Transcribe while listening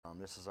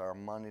This is our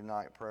Monday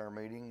night prayer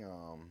meeting.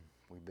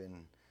 We've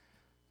been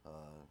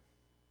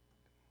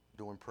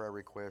doing prayer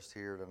requests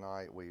here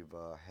tonight. We've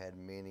had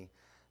many.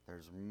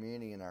 There's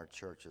many in our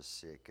churches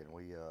sick, and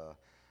we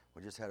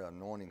just had an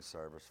anointing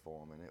service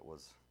for them, and it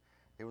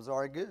was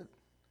already good.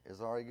 It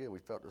was already good. We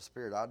felt the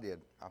Spirit. I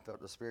did. I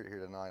felt the Spirit here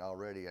tonight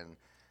already, and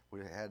we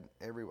had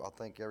I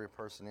think every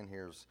person in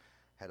here's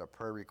had a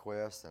prayer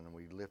request, and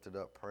we lifted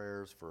up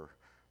prayers for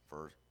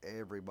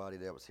everybody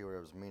that was here.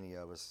 There was many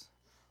of us.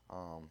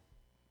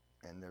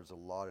 And there's a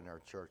lot in our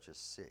church is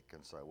sick,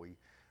 and so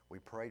we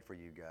prayed for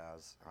you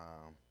guys.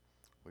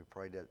 We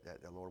prayed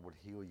that the Lord would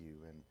heal you,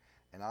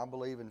 and I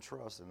believe and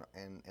trust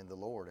in the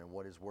Lord and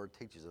what His Word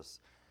teaches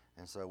us.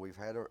 And so we've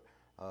had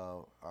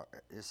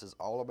this is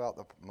all about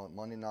the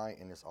Monday night,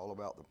 and it's all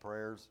about the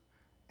prayers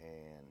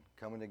and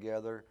coming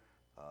together,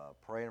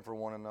 praying for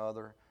one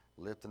another,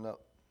 lifting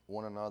up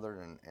one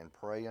another, and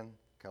praying,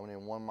 coming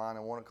in one mind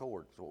and one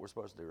accord. That's what we're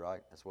supposed to do,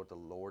 right? That's what the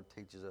Lord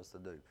teaches us to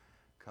do.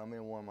 Come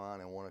in one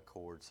mind and one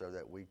accord so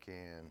that we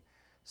can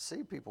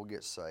see people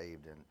get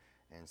saved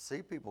and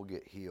see people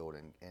get healed,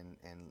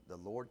 and the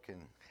Lord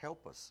can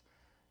help us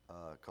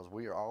because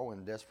we are all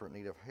in desperate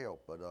need of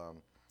help. But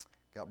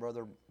got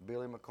Brother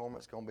Billy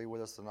McCormick's going to be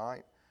with us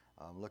tonight.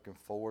 I'm looking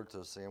forward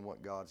to seeing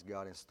what God's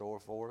got in store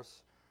for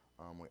us.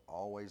 We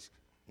always,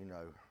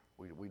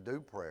 we do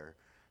prayer.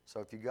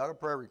 So if you got a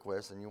prayer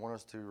request and you want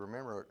us to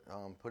remember it,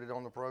 put it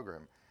on the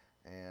program,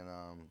 and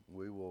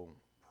we will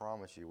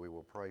promise you we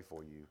will pray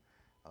for you.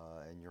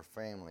 And your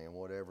family and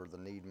whatever the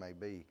need may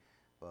be.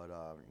 But,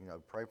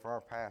 pray for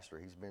our pastor.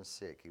 He's been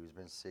sick. He was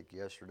been sick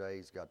yesterday.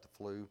 He's got the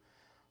flu.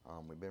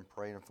 We've been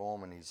praying for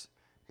him, and he's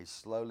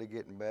slowly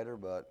getting better.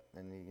 But,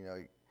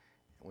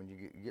 when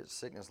you get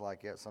sickness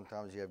like that,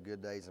 sometimes you have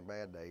good days and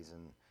bad days.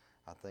 And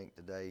I think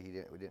today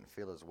we didn't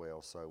feel as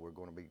well. So we're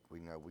going to be,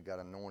 we got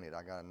anointed.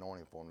 I got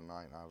anointed for him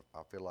tonight. And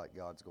I feel like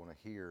God's going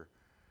to hear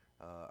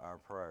our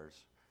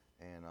prayers.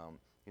 And,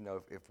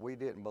 if we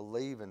didn't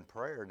believe in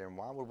prayer, then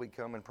why would we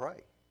come and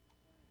pray?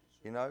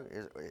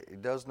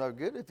 It does no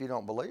good if you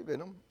don't believe in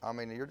them. I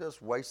mean, you're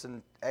just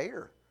wasting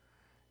air.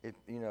 If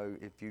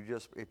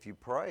you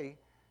pray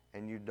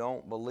and you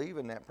don't believe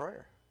in that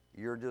prayer,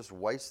 you're just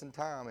wasting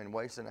time and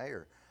wasting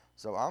air.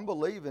 So I'm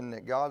believing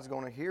that God's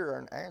going to hear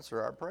and answer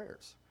our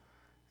prayers.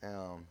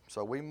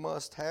 So we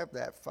must have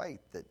that faith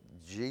that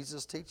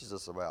Jesus teaches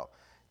us about.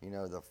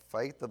 The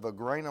faith of a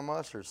grain of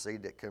mustard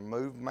seed that can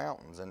move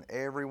mountains. And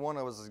every one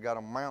of us has got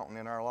a mountain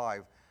in our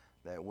life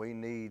that we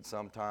need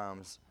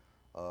sometimes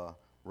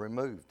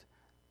removed.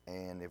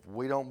 And if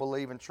we don't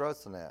believe and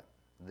trust in that,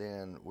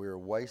 then we're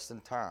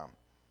wasting time.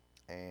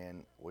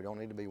 And we don't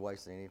need to be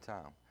wasting any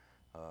time.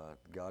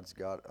 God's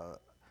got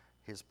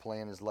His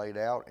plan is laid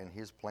out, and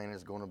His plan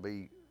is going to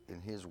be,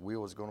 and His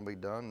will is going to be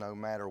done no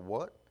matter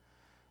what.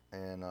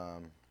 And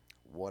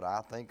what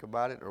I think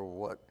about it or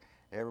what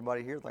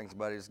everybody here thinks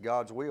about it is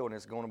God's will, and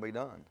it's going to be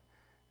done.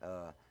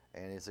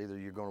 And it's either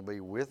you're going to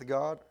be with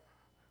God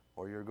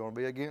or you're going to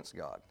be against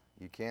God.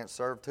 You can't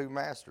serve two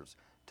masters.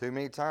 Too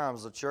many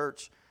times the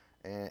church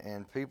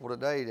and people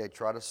today, they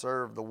try to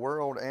serve the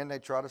world and they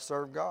try to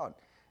serve God.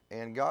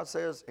 And God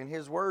says in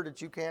His Word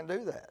that you can't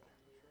do that.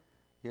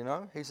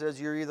 He says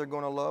you're either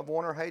going to love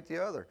one or hate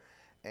the other.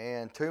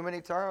 And too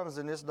many times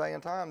in this day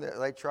and time,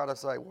 they try to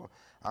say, well,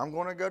 I'm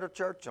going to go to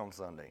church on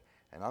Sunday,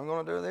 and I'm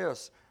going to do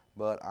this,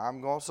 but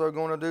I'm also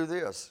going to do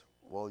this.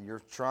 Well,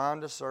 you're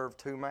trying to serve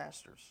two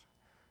masters,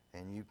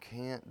 and you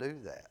can't do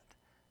that.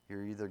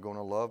 You're either going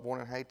to love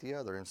one and hate the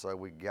other. And so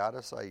we got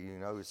to say,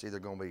 it's either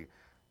going to be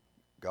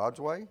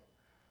God's way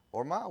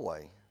or my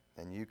way,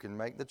 and you can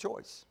make the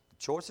choice. The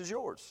choice is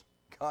yours.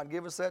 God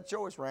give us that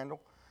choice,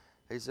 Randall.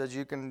 He says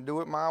you can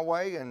do it my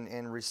way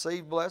and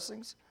receive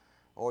blessings,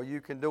 or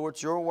you can do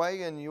it your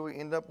way and you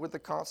end up with the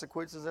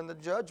consequences and the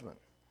judgment.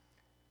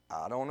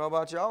 I don't know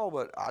about y'all,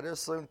 but I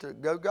just assume to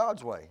go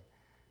God's way.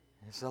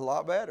 It's a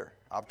lot better.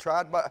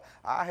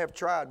 I have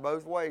tried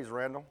both ways,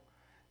 Randall,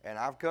 and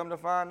I've come to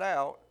find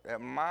out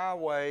that my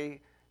way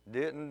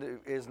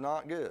is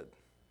not good.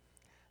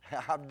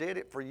 I did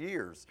it for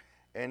years,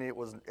 and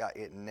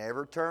it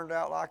never turned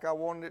out like I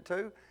wanted it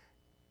to.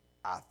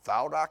 I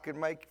thought I could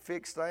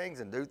fix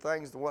things and do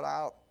things to what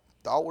I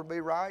thought would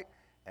be right,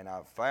 and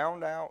I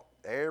found out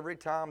every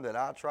time that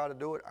I try to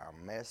do it, I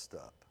messed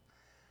up.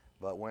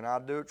 But when I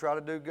try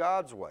to do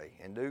God's way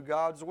and do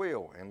God's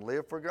will and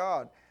live for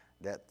God,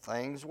 that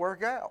things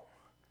work out.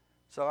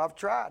 So I've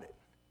tried it.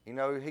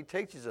 He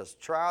teaches us,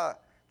 try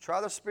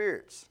the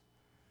spirits.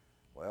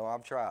 Well,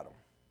 I've tried them.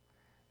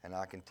 And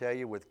I can tell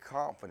you with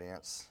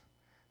confidence,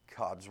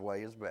 God's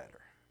way is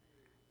better.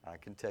 I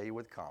can tell you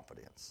with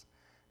confidence.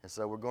 And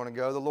so we're going to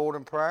go to the Lord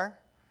in prayer.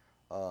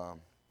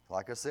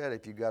 Like I said,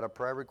 if you got a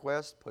prayer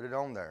request, put it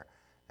on there,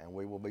 and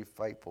we will be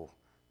faithful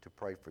to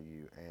pray for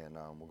you. And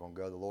we're going to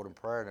go to the Lord in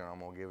prayer, and I'm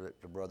going to give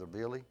it to Brother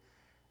Billy.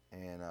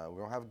 And we're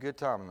going to have a good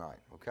time tonight,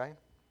 okay?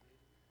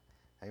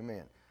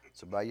 Amen.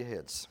 So bow your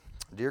heads.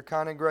 Dear,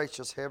 kind, and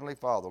gracious Heavenly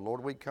Father,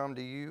 Lord, we come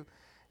to you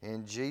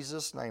in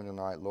Jesus' name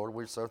tonight. Lord,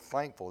 we're so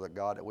thankful that,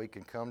 God, that we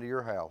can come to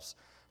your house.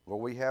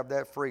 Lord, we have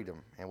that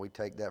freedom, and we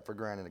take that for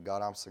granted. And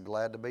God, I'm so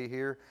glad to be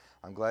here.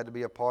 I'm glad to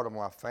be a part of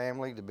my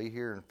family, to be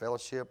here in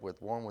fellowship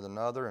with one with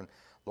another. And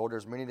Lord,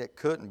 there's many that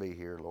couldn't be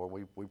here,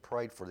 Lord. We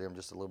prayed for them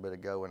just a little bit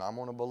ago, and I'm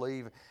going to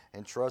believe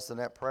and trust in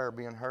that prayer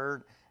being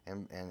heard,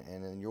 and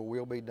your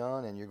will be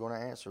done, and you're going to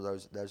answer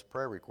those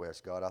prayer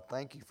requests, God. I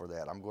thank you for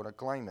that. I'm going to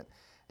claim it.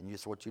 And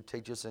just what you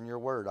teach us in your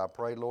word. I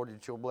pray, Lord,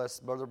 that you'll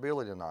bless Brother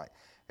Billy tonight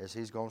as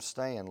he's going to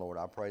stand, Lord.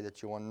 I pray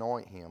that you'll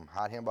anoint him,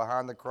 hide him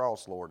behind the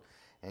cross, Lord,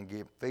 and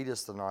feed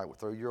us tonight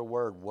through your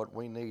word what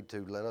we need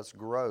to. Let us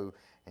grow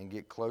and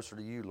get closer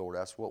to you, Lord.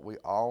 That's what we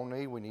all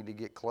need. We need to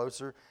get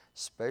closer,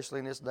 especially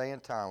in this day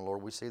and time,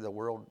 Lord. We see the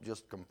world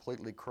just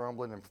completely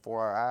crumbling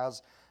before our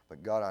eyes.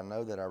 But God, I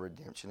know that our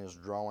redemption is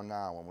drawing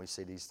nigh when we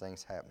see these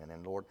things happening.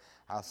 And Lord,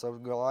 I'm so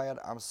glad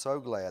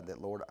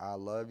that, Lord, I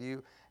love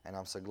you, and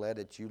I'm so glad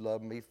that you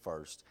love me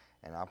first.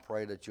 And I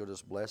pray that you'll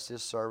just bless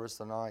this service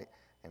tonight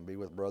and be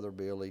with Brother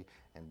Billy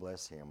and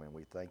bless him. And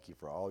we thank you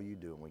for all you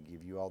do. And we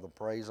give you all the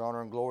praise,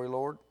 honor, and glory,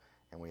 Lord.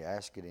 And we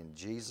ask it in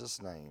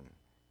Jesus' name.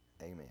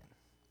 Amen.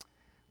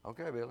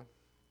 Okay, Billy.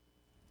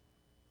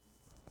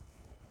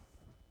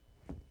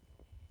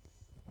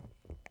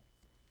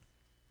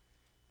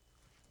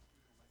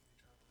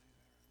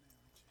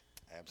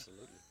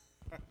 Absolutely.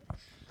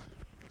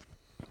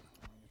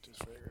 Just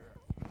figure it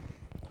out.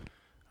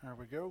 There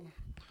we go.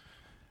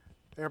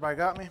 Everybody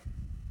got me?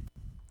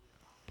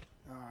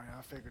 All right,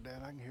 I figured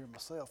that. I can hear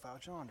myself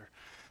out yonder.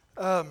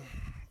 Well,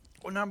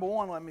 number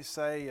one, let me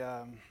say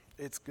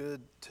it's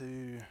good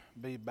to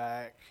be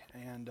back,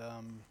 and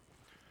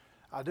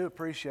I do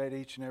appreciate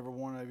each and every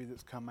one of you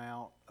that's come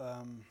out,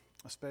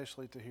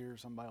 especially to hear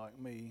somebody like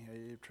me.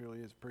 It truly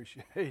is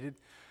appreciated.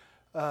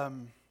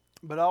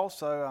 But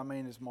also, I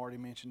mean, as Marty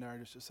mentioned there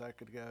just a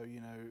second ago,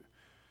 you know,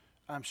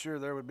 I'm sure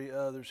there would be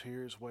others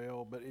here as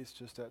well, but it's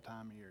just that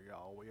time of year,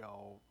 y'all. We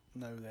all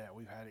know that.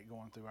 We've had it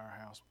going through our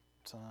house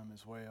some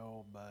as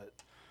well, but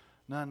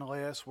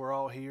nonetheless, we're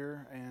all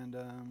here,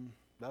 and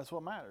that's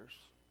what matters.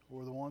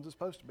 We're the ones that's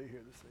supposed to be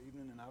here this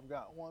evening, and I've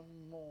got one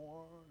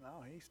more.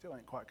 No, he still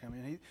ain't quite come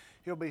in.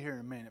 He'll be here in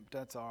a minute, but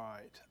that's all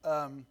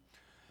right.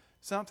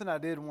 Something I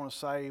did want to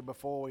say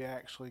before we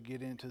actually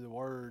get into the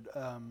Word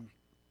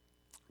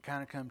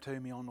kind of come to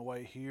me on the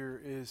way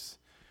here is,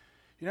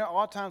 you know, a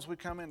lot of times we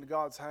come into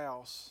God's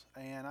house,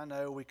 and I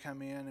know we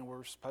come in and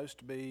we're supposed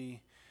to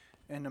be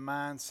in the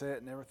mindset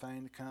and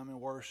everything to come and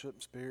worship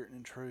in spirit and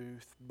in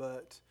truth,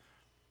 but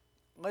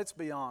let's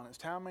be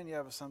honest, how many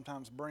of us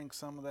sometimes bring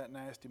some of that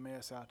nasty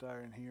mess out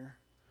there in here?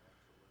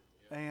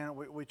 And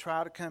we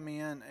try to come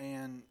in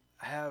and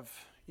have,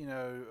 you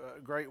know,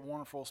 great,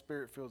 wonderful,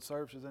 spirit-filled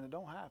services, and it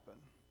don't happen.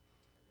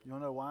 You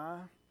wanna know why?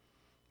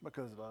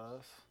 Because of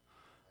us.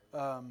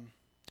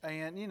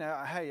 And, you know,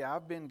 hey,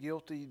 I've been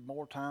guilty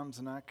more times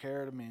than I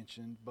care to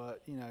mention,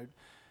 but, you know,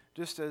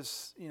 just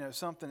as, you know,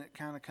 something that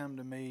kind of come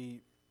to me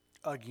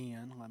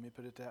again, let me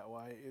put it that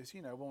way, is,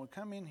 you know, when we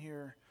come in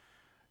here,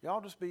 y'all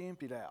just be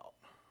emptied out,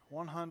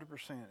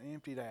 100%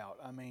 emptied out.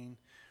 I mean,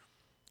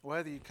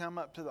 whether you come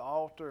up to the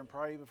altar and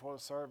pray before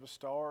the service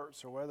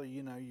starts, or whether,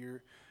 you know,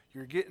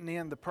 you're getting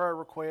in the prayer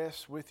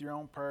requests with your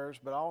own prayers,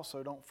 but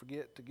also don't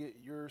forget to get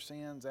your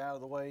sins out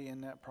of the way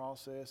in that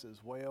process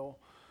as well.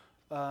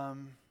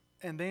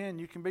 And then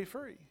you can be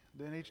free.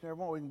 Then each and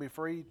every one, we can be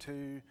free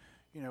to,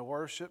 you know,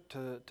 worship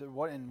to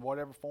what in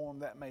whatever form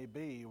that may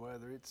be,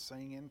 whether it's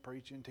singing,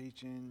 preaching,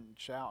 teaching,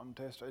 shouting,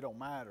 testing, it don't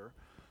matter.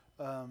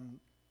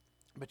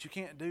 But you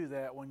can't do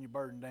that when you're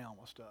burdened down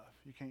with stuff.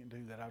 You can't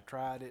do that. I've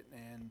tried it,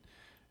 and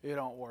it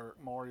don't work.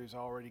 Marty's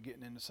already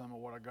getting into some of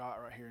what I got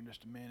right here in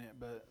just a minute,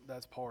 but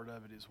that's part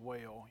of it as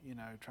well. You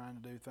know, trying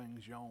to do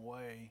things your own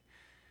way,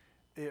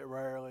 it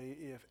rarely,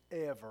 if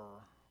ever,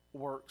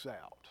 works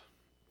out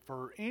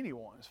for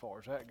anyone as far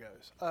as that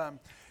goes.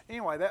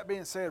 Anyway, that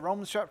being said,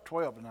 Romans chapter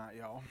 12 tonight,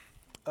 y'all.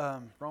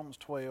 Romans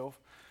 12.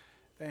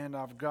 And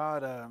I've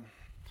got,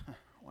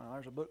 well,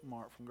 there's a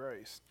bookmark from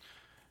Grace.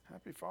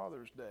 Happy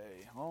Father's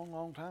Day. Long,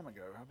 long time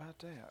ago. How about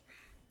that?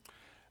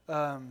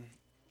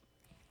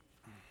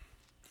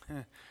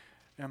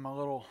 And my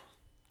little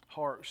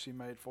heart she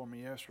made for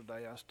me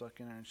yesterday, I stuck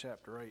in there in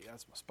chapter 8.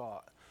 That's my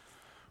spot.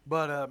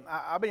 But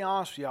I'll be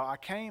honest with y'all. I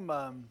came...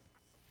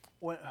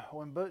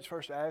 When Butch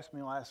first asked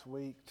me last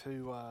week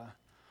to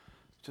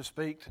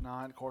speak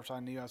tonight, of course I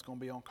knew I was going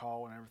to be on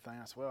call and everything.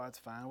 I said, well, that's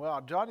fine. Well,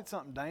 I jotted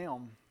something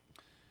down.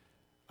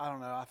 I don't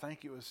know, I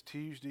think it was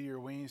Tuesday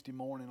or Wednesday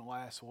morning of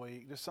last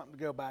week, just something to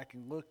go back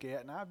and look at.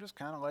 And I've just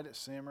kind of let it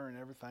simmer and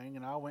everything.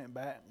 And I went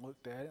back and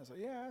looked at it and said,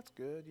 yeah, that's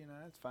good. You know,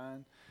 that's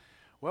fine.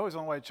 Well, I was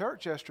on the way to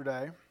church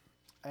yesterday,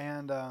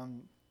 and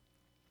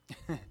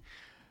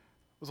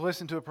was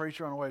listening to a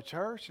preacher on the way to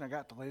church, and I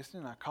got to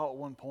listening, and I caught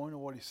one point of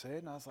what he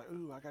said, and I was like,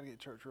 ooh, I got to get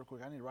to church real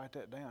quick. I need to write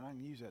that down. I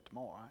can use that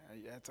tomorrow.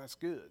 That's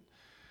good.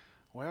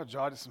 Well, I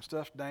jotted some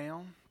stuff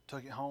down,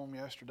 took it home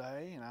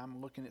yesterday, and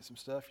I'm looking at some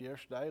stuff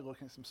yesterday,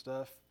 looking at some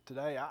stuff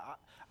today.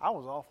 I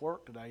was off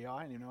work today, y'all.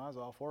 I didn't even know I was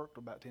off work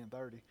till about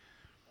 10:30.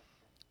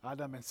 I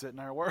done been sitting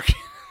there working.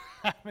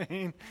 I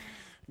mean,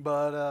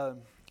 but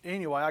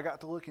anyway, I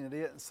got to looking at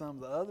it and some of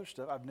the other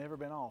stuff. I've never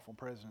been off on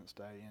President's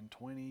Day in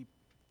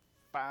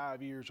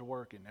 25 years of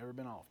working. Never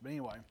been off. But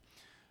anyway,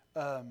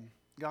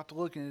 got to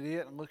looking at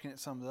it and looking at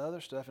some of the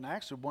other stuff. And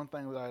actually, one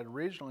thing that I had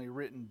originally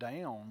written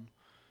down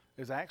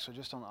is actually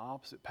just on the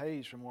opposite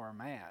page from where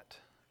I'm at.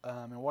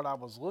 And what I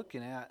was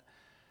looking at,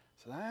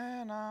 I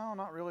said, no,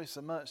 not really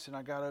so much. Then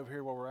I got over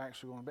here where we're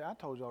actually going to be. I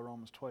told y'all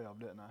Romans 12,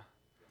 didn't I?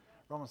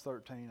 Romans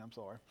 13, I'm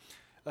sorry.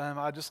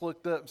 I just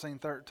looked up and seen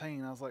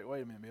 13. I was like,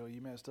 wait a minute, Bill,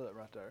 you messed up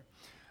right there.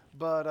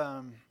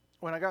 But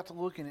when I got to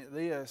looking at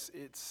this,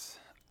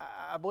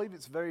 I believe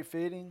it's very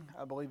fitting.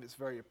 I believe it's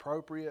very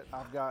appropriate.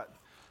 I've got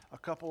a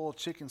couple of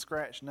chicken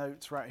scratch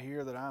notes right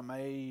here that I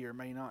may or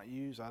may not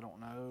use. I don't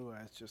know.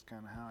 That's just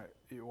kind of how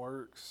it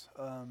works.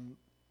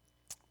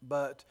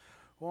 But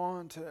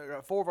I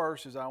got 4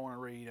 verses I want to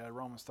read out of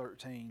Romans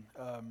 13.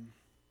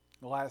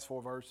 The last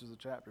 4 verses of the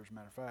chapter, as a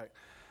matter of fact.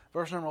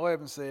 Verse number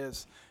 11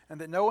 says,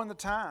 "And that knowing the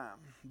time,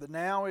 that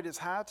now it is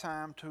high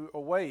time to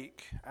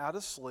awake out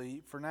of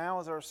sleep, for now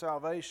is our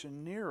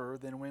salvation nearer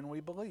than when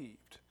we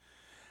believed.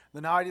 The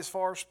night is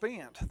far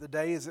spent, the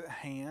day is at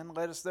hand.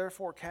 Let us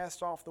therefore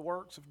cast off the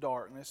works of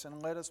darkness,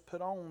 and let us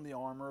put on the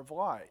armor of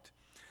light.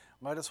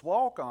 Let us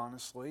walk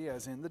honestly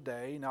as in the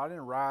day, not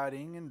in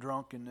rioting and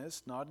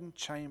drunkenness, not in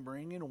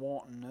chambering and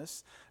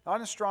wantonness, not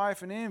in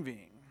strife and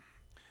envying.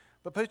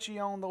 But put ye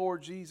on the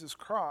Lord Jesus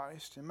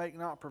Christ, and make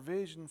not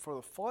provision for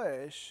the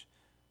flesh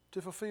to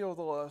fulfill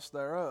the lust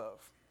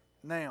thereof."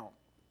 Now,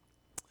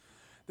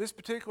 this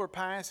particular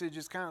passage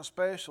is kind of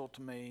special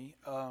to me,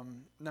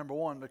 number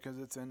one, because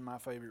it's in my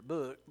favorite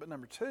book, but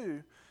number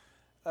two,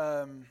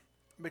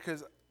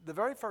 because the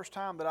very first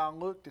time that I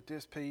looked at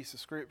this piece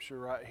of scripture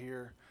right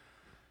here,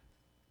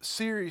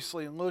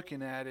 seriously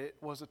looking at it,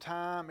 was a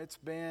time it's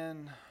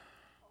been,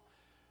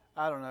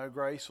 I don't know,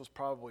 Grace was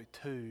probably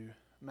 2,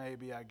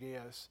 maybe, I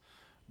guess,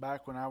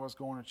 back when I was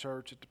going to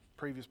church at the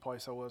previous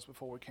place I was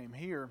before we came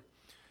here.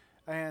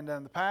 And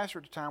the pastor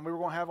at the time, we were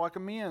going to have like a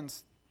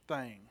men's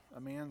thing, a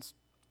men's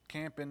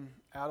camping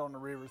out on the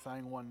river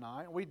thing one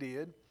night. We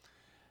did.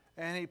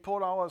 And he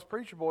pulled all those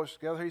preacher boys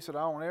together. He said,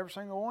 "I want every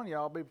single one of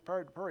y'all to be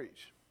prepared to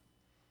preach.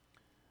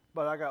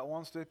 But I got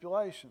one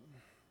stipulation.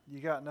 You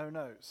got no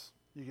notes.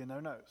 You get no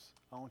notes.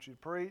 I want you to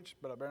preach,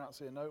 but I better not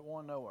see a note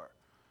one nowhere."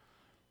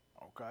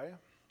 Okay,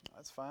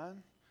 that's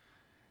fine.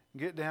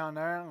 Get down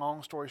there, and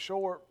long story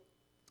short,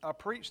 I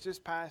preached this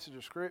passage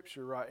of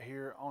scripture right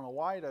here on a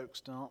white oak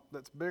stump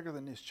that's bigger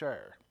than this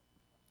chair,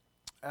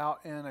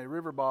 out in a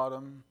river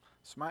bottom,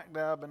 smack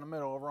dab in the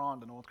middle of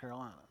Rhonda, North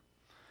Carolina.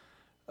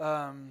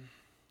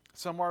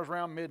 Somewhere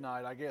around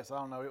midnight, I guess. I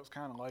don't know. It was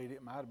kind of late.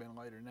 It might have been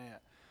later than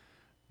that.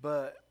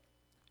 But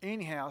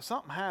anyhow,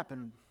 something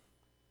happened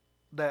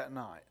that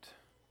night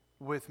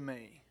with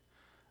me.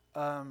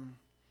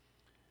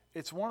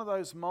 It's one of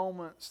those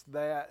moments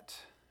that,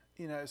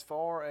 you know, as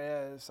far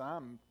as,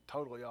 I'm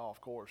totally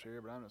off course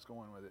here, but I'm just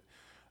going with it,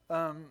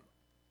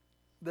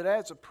 that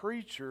as a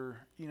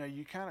preacher, you know,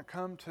 you kind of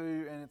come to,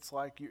 and it's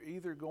like you're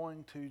either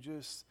going to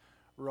just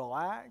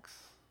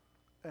relax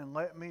and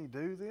let me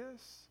do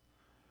this,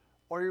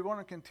 or you're going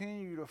to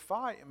continue to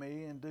fight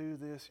me and do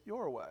this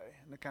your way.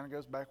 And it kind of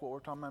goes back to what we were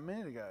talking about a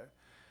minute ago.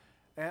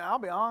 And I'll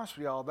be honest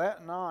with y'all,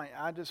 that night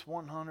I just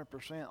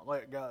 100%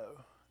 let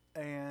go.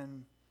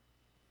 And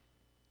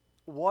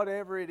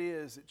whatever it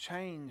is that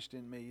changed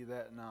in me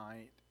that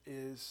night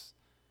is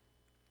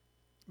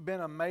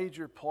been a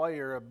major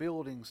player, a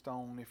building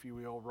stone, if you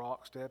will,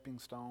 rock, stepping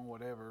stone,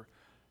 whatever,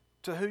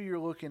 to who you're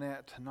looking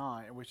at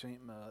tonight, which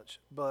ain't much.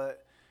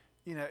 But,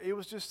 you know, it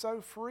was just so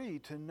free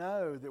to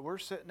know that we're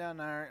sitting down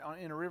there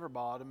in a river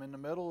bottom in the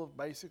middle of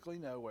basically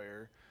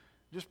nowhere,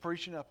 just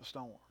preaching up a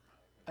storm.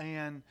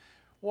 And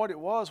what it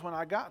was, when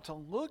I got to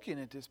looking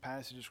at this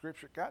passage of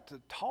Scripture, it got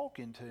to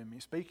talking to me,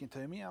 speaking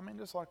to me, I mean,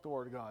 just like the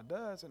Word of God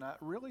does, and I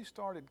really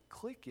started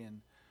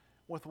clicking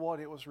with what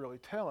it was really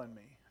telling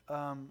me.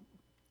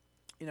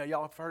 You know,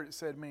 y'all have heard it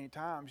said many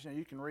times, you know,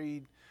 you can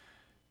read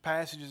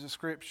passages of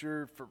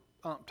Scripture for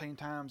umpteen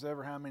times,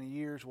 ever how many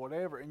years,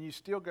 whatever, and you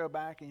still go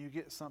back and you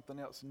get something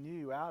else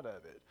new out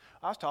of it.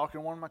 I was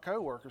talking to one of my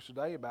coworkers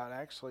today about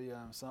actually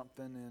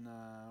something in,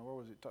 where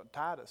was it,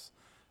 Titus.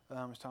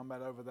 I was talking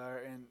about over there,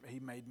 and he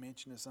made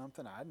mention of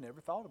something. I'd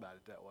never thought about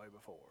it that way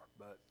before,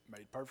 but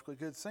made perfectly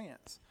good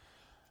sense.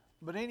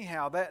 But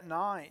anyhow, that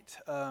night,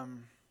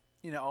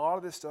 you know, a lot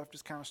of this stuff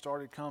just kind of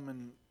started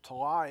coming to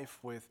life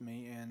with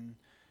me, and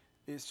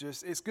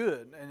it's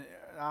good. And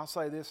I'll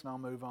say this and I'll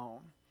move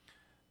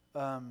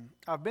on.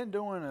 I've been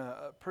doing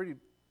a pretty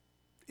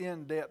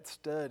in-depth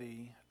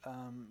study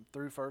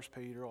through 1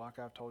 Peter, like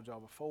I've told y'all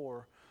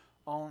before,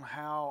 on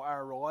how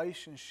our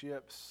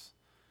relationships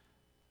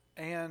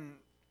and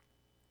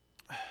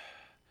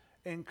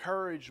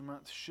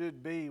encouragement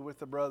should be with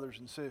the brothers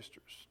and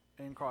sisters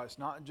in Christ.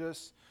 Not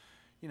just,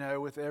 you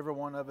know, with every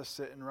one of us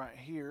sitting right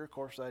here. Of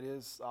course, that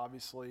is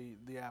obviously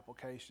the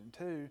application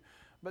too.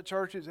 But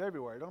churches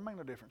everywhere. It don't make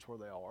no difference where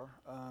they are.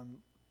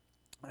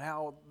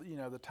 How, you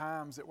know, the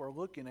times that we're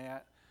looking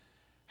at,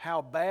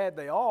 how bad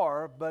they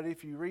are. But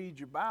if you read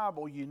your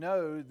Bible, you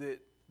know that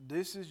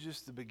this is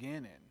just the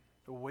beginning.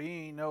 We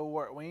ain't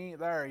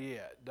there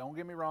yet. Don't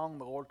get me wrong.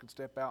 The Lord could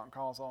step out and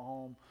call us all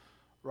home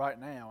right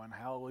now, and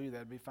hallelujah,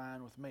 that'd be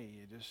fine with me.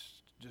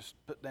 Just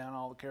put down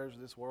all the cares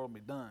of this world and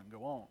be done.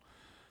 Go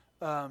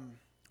on.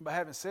 But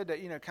having said that,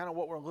 kind of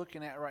what we're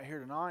looking at right here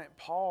tonight,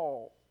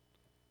 Paul,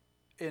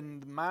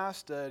 in my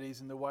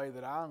studies and the way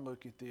that I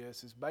look at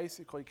this, is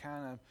basically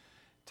kind of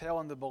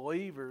telling the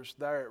believers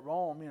there at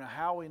Rome,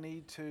 how we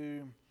need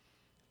to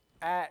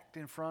act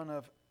in front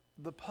of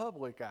the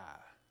public eye,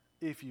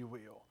 if you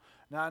will.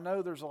 Now, I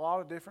know there's a lot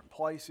of different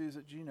places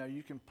that,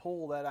 you can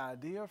pull that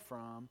idea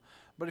from,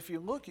 but if you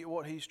look at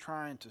what he's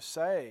trying to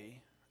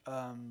say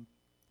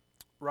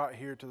right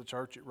here to the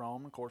church at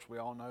Rome, of course, we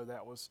all know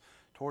that was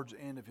towards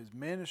the end of his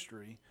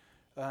ministry,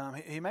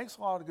 he makes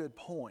a lot of good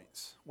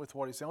points with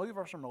what he's saying. Look at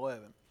verse number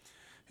 11.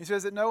 He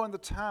says that knowing the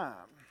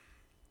time,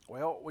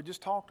 well, we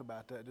just talked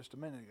about that just a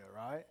minute ago,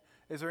 right?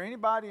 Is there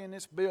anybody in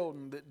this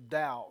building that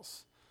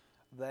doubts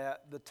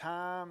that the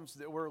times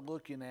that we're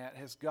looking at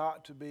has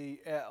got to be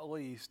at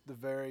least the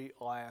very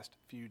last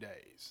few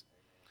days?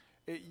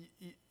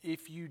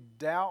 If you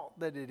doubt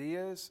that it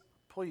is,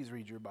 please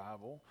read your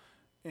Bible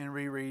and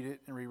reread it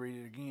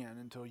again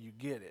until you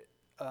get it.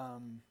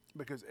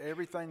 Because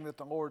everything that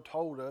the Lord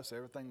told us,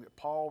 everything that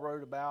Paul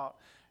wrote about,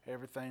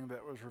 everything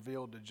that was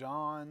revealed to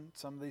John,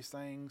 some of these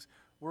things,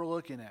 we're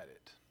looking at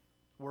it.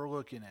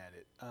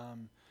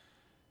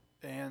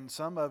 And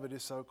some of it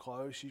is so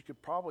close, you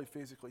could probably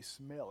physically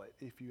smell it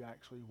if you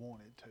actually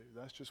wanted to.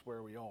 That's just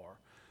where we are.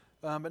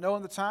 But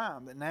knowing the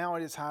time, that now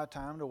it is high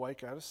time to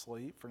wake out of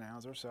sleep, for now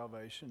is our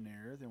salvation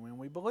nearer than when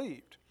we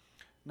believed.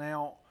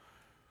 Now,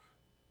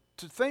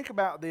 to think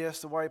about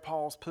this the way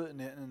Paul's putting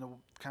it, and the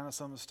kind of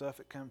some of the stuff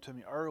that came to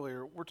me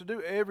earlier, we're to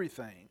do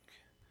everything.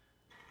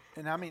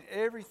 And I mean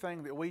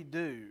everything that we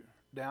do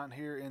down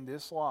here in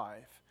this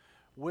life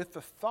with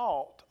the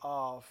thought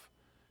of,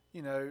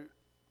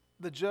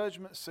 the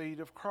judgment seat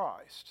of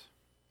Christ.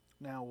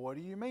 Now, what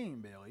do you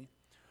mean, Billy?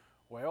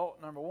 Well,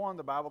 number one,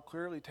 the Bible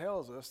clearly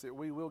tells us that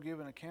we will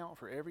give an account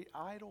for every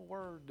idle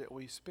word that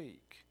we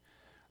speak.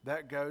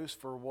 That goes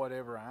for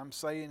whatever I'm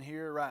saying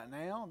here right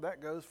now.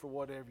 That goes for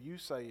whatever you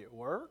say at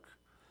work.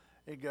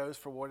 It goes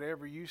for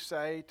whatever you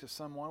say to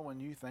someone when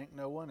you think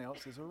no one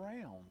else is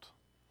around.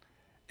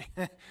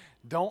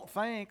 Don't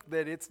think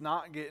that it's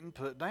not getting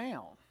put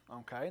down.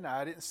 Okay, now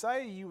I didn't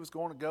say you was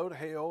going to go to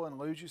hell and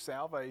lose your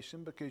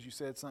salvation because you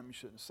said something you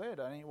shouldn't have said.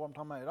 That ain't what I'm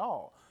talking about at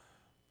all.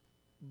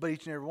 But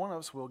each and every one of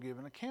us will give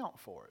an account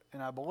for it.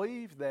 And I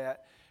believe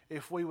that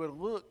if we would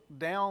look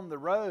down the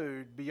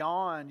road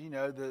beyond,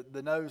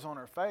 the nose on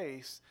our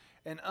face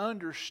and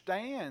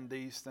understand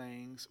these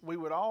things, we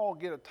would all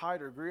get a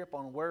tighter grip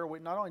on where we,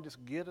 not only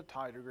just get a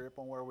tighter grip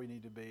on where we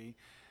need to be,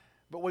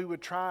 but we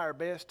would try our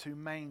best to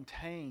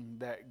maintain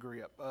that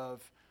grip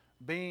of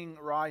being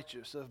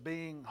righteous, of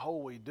being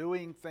holy,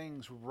 doing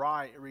things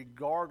right,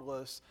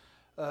 regardless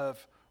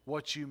of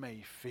what you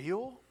may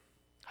feel.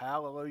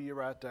 Hallelujah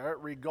right there.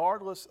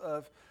 Regardless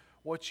of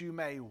what you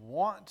may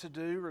want to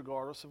do,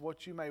 regardless of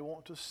what you may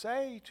want to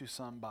say to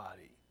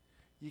somebody.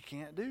 You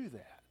can't do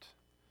that.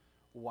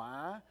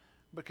 Why?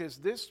 Because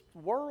this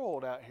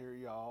world out here,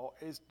 y'all,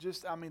 is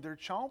just, they're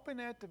chomping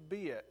at the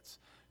bits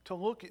to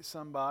look at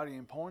somebody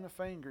and point a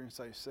finger and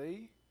say,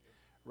 see?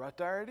 Right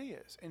there it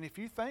is. And if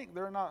you think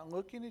they're not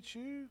looking at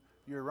you,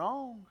 you're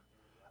wrong.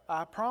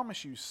 I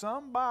promise you,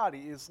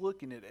 somebody is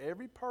looking at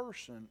every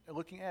person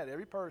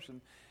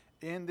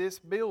in this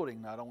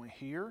building, not only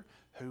here,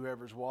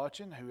 whoever's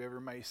watching, whoever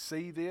may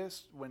see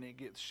this when it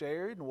gets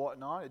shared and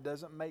whatnot. It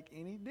doesn't make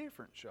any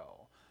difference,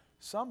 y'all.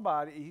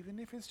 Somebody, even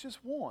if it's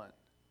just one,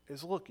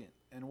 is looking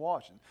and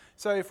watching.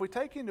 So if we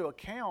take into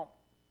account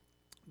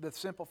the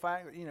simple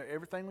fact that,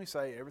 everything we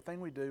say,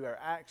 everything we do, our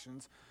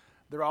actions,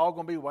 they're all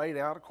going to be weighed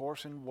out, of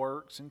course, in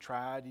works and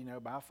tried,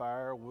 by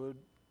fire, wood,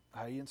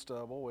 hay, and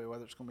stubble,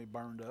 whether it's going to be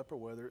burned up or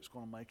whether it's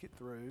going to make it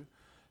through.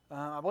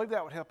 I believe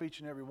that would help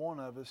each and every one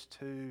of us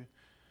to,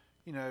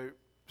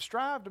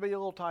 strive to be a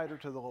little tighter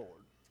to the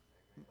Lord.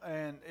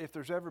 And if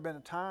there's ever been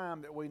a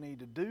time that we need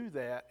to do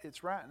that,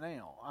 it's right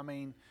now.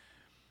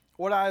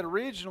 What I had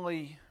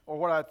originally, or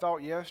what I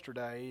thought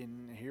yesterday,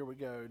 and here we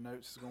go,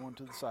 notes is going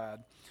to the side.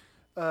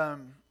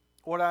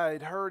 What I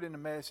had heard in the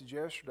message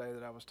yesterday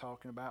that I was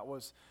talking about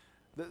was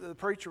the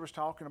preacher was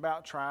talking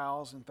about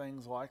trials and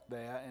things like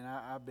that, and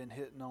I've been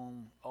hitting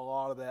on a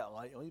lot of that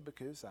lately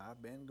because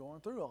I've been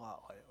going through a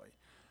lot lately.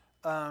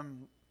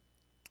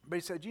 But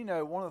he said,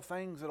 one of the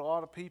things that a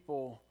lot of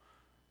people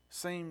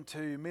seem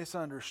to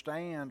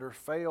misunderstand or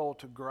fail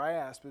to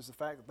grasp is the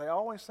fact that they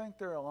always think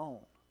they're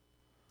alone.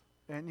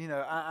 And,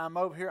 I'm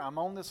over here, I'm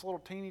on this little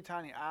teeny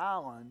tiny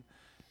island,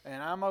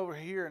 and I'm over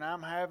here and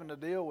I'm having to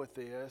deal with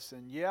this.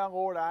 And yeah,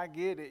 Lord, I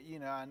get it.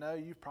 I know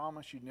you've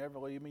promised you'd never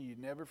leave me, you'd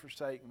never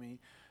forsake me.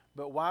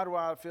 But why do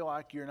I feel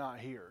like you're not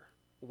here?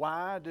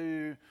 Why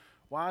do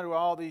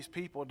all these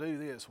people do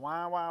this?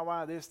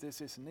 Why this,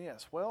 and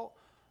this? Well,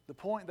 the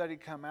point that he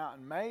come out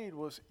and made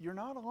was you're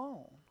not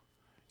alone.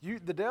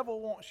 The devil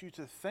wants you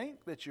to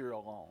think that you're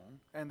alone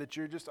and that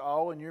you're just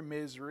all in your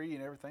misery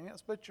and everything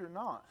else, but you're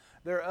not.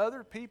 There are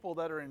other people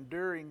that are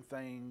enduring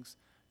things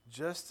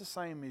just the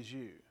same as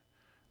you.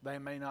 They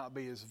may not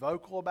be as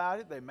vocal about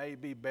it. They may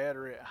be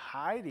better at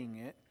hiding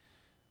it,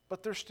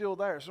 but they're still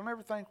there. So don't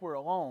ever think we're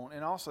alone.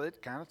 And also,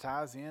 it kind of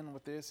ties in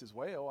with this as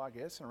well, I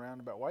guess, in a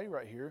roundabout way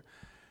right here.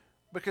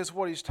 Because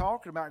what he's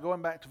talking about,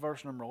 going back to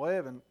verse number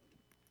 11,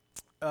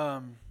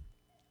 as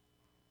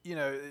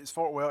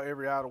far, well,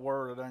 every idle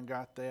word, I done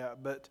got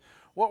that. But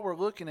what we're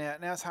looking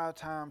at, now it's high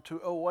time to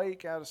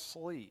awake out of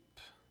sleep.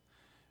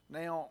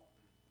 Now,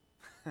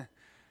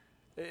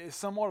 it's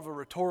somewhat of a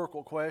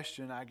rhetorical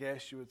question, I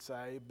guess you would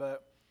say,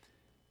 but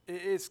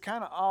it's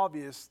kind of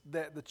obvious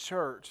that the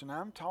church, and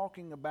I'm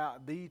talking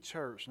about the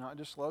church, not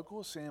just local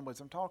assemblies,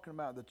 I'm talking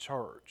about the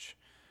church,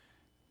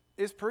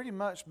 it's pretty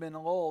much been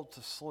lulled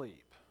to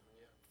sleep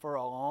for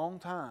a long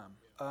time.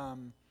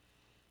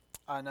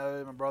 I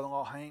know my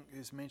brother-in-law Hank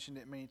has mentioned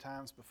it many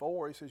times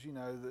before. He says,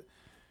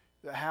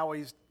 that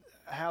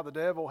how the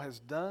devil has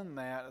done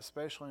that,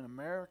 especially in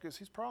America, is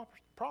he's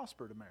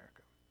prospered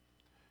America.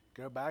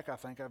 Go back, I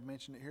think I've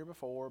mentioned it here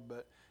before,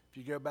 but if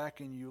you go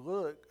back and you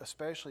look,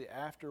 especially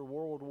after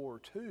World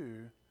War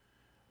II,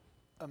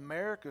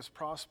 America's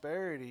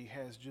prosperity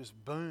has just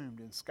boomed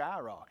and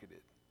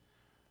skyrocketed.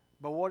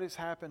 But what has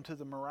happened to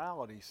the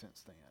morality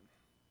since then?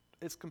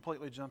 It's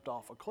completely jumped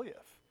off a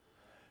cliff.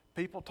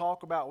 People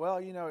talk about,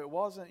 it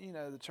wasn't,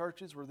 the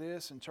churches were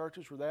this and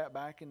churches were that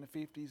back in the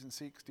 50s and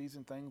 60s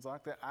and things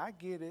like that. I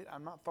get it.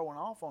 I'm not throwing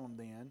off on them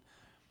then.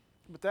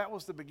 But that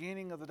was the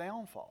beginning of the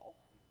downfall.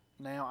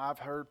 Now, I've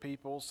heard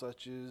people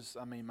such as,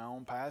 my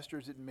own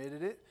pastor's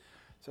admitted it.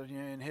 So,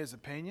 in his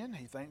opinion,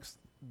 he thinks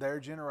their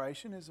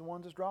generation is the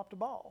one that's dropped the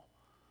ball.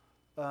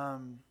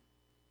 And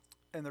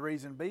the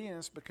reason being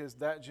is because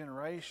that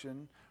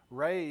generation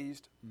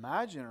raised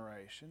my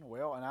generation.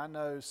 Well, and I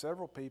know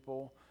several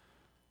people,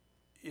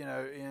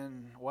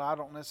 I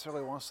don't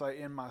necessarily want to say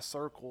in my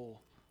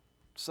circle,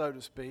 so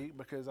to speak,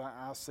 because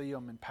I see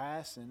them in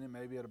passing and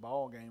maybe at a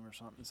ball game or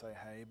something and say,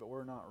 hey, but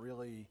we're not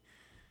really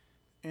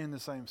in the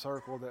same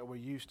circle that we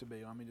used to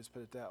be. Let me just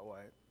put it that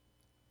way.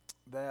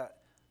 That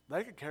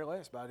they could care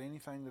less about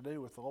anything to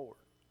do with the Lord.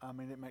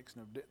 It makes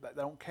no difference.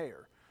 They don't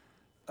care.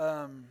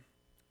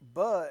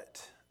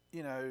 But,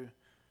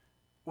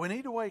 we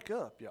need to wake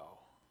up, y'all.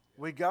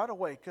 We got to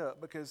wake up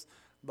because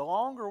the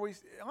longer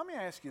let me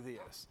ask you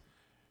this.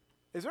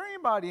 Is there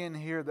anybody in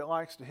here that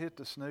likes to hit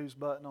the snooze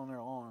button on their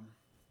alarm?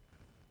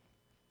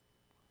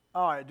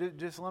 All right,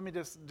 just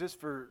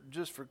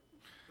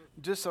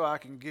so I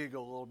can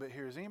giggle a little bit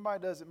here. Is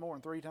anybody does it more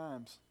than 3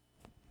 times?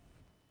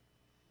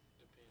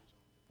 Depends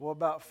on. What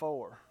about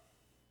 4?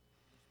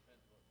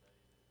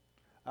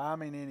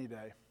 Any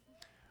day.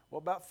 What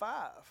about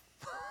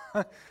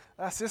 5?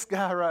 That's this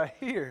guy right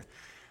here.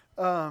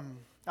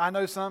 I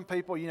know some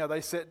people,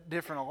 they set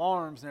different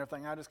alarms and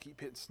everything. I just keep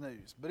hitting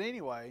snooze. But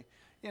anyway,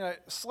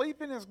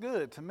 sleeping is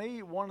good. To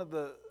me, one of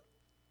the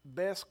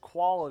best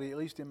quality, at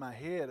least in my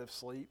head, of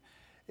sleep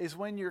is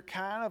when you're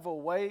kind of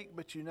awake,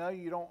 but you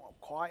don't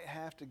quite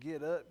have to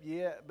get up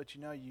yet, but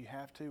you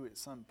have to at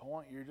some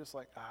point. You're just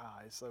like,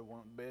 it's so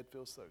warm, the bed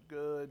feels so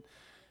good,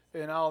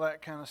 and all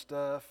that kind of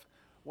stuff.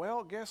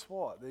 Well, guess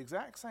what? The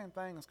exact same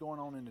thing is going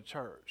on in the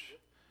church.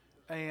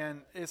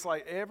 And it's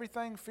like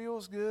everything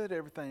feels good,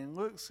 everything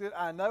looks good.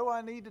 I know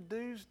I need to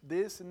do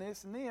this and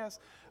this and this,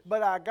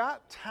 but I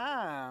got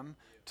time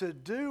to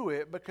do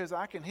it because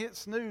I can hit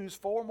snooze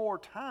 4 more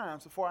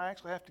times before I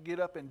actually have to get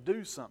up and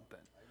do something.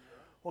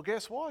 Well,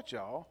 guess what,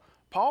 y'all?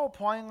 Paul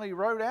plainly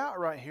wrote out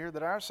right here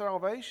that our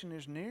salvation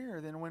is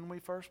nearer than when we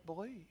first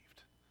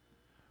believed.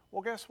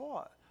 Well, guess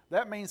what?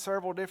 That means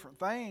several different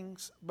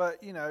things,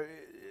 but,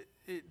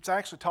 it's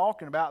actually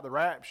talking about the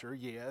rapture,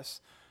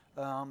 yes,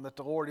 that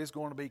the Lord is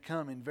going to be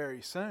coming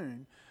very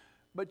soon.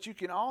 But you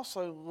can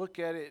also look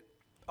at it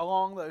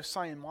along those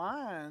same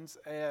lines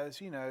as,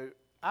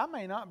 I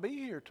may not be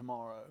here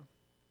tomorrow.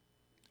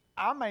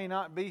 I may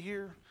not be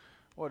here,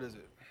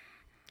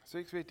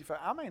 6:55.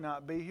 I may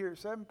not be here at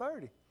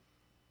 7:30.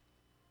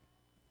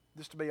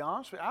 Just to be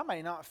honest with you, I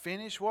may not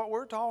finish what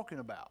we're talking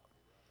about.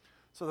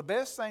 So the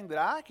best thing that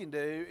I can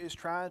do is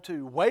try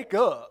to wake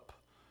up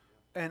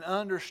and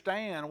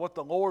understand what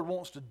the Lord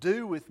wants to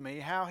do with me,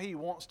 how He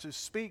wants to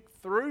speak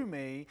through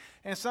me,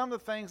 and some of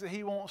the things that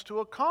He wants to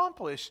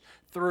accomplish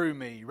through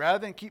me, rather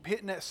than keep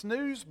hitting that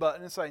snooze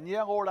button and saying,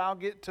 yeah, Lord, I'll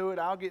get to it,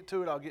 I'll get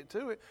to it, I'll get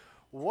to it.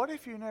 What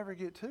if you never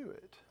get to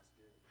it?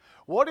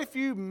 What if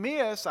you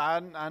miss,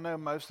 I know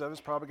most of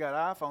us probably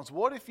got iPhones,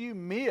 what if you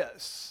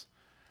miss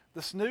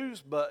the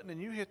snooze button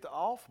and you hit the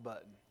off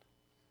button?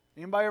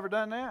 Anybody ever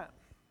done that?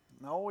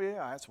 Oh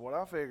yeah, that's what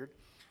I figured.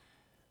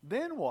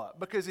 Then what?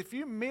 Because if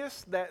you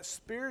miss that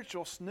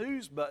spiritual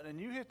snooze button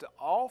and you hit the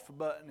off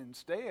button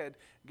instead,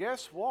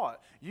 guess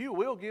what? You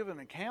will give an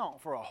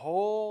account for a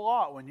whole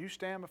lot when you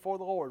stand before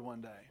the Lord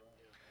one day.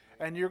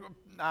 And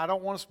I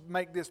don't want to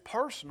make this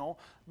personal,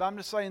 but I'm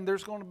just saying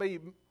there's going to be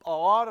a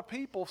lot of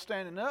people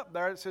standing up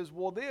there that says,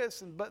 well,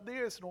 this, and but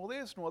this, and well,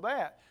 this, and well,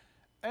 that.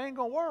 Ain't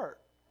going to work.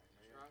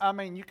 I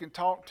mean, you can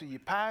talk to your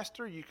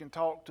pastor, you can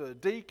talk to a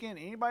deacon,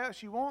 anybody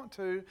else you want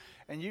to,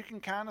 and you can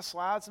kind of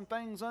slide some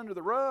things under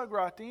the rug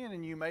right then,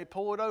 and you may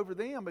pull it over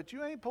them, but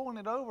you ain't pulling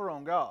it over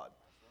on God.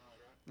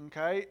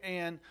 Okay?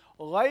 And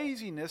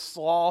laziness,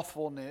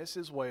 slothfulness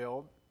as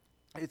well,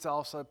 it's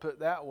also put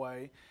that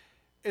way,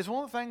 is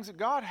one of the things that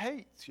God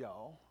hates,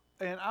 y'all.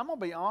 And I'm going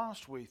to be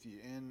honest with you,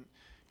 and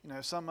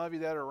some of you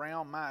that are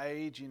around my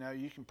age,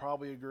 you can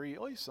probably agree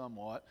at least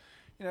somewhat.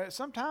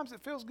 Sometimes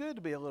it feels good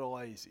to be a little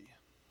lazy.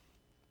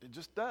 It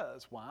just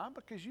does. Why?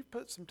 Because you've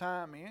put some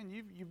time in.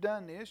 You've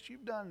done this.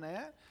 You've done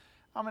that.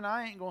 I mean,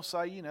 I ain't going to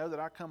say, that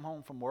I come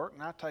home from work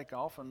and I take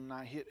off and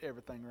I hit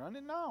everything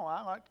running. No,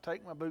 I like to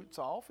take my boots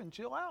off and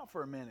chill out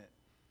for a minute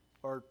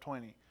or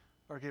 20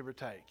 or give or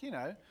take,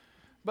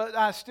 But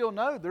I still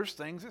know there's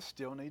things that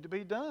still need to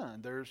be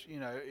done. There's,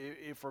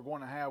 if we're going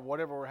to have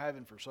whatever we're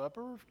having for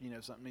supper,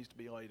 something needs to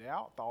be laid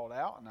out, thought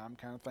out, and I'm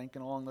kind of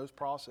thinking along those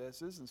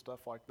processes and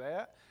stuff like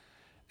that.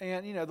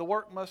 And, the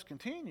work must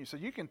continue. So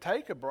you can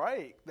take a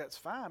break, that's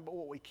fine, but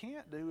what we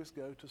can't do is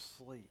go to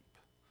sleep.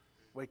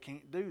 We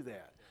can't do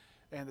that.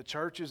 And the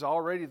church is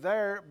already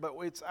there, but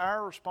it's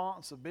our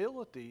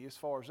responsibility, as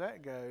far as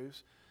that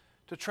goes,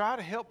 to try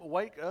to help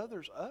wake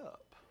others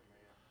up.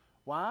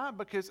 Why?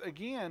 Because,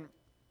 again,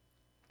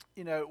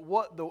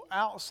 what the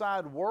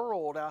outside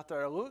world out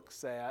there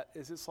looks at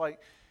is it's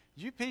like,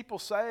 you people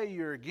say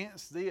you're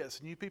against this,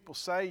 and you people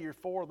say you're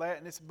for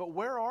that, and but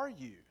where are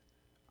you?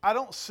 I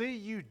don't see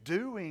you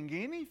doing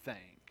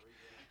anything.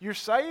 You're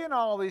saying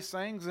all these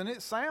things, and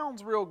it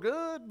sounds real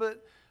good,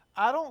 but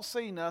I don't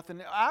see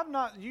nothing.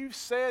 You've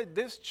said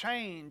this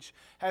change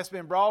has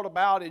been brought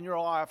about in your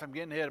life. I'm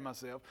getting ahead of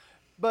myself.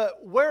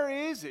 But where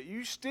is it?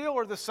 You still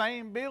are the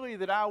same Billy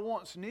that I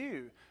once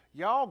knew.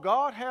 Y'all,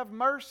 God have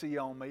mercy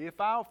on me if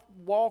I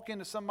walk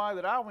into somebody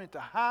that I went to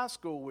high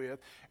school with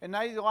and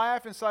they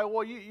laugh and say,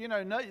 well,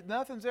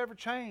 nothing's ever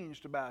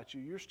changed about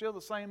you. You're still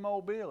the same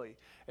old Billy.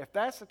 If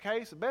that's the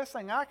case, the best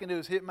thing I can do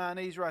is hit my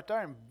knees right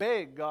there and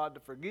beg God to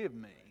forgive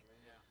me.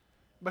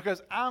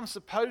 Because I'm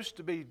supposed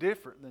to be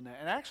different than that.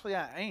 And actually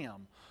I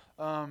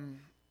am.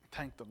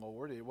 Thank the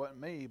Lord. It wasn't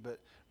me. But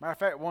matter of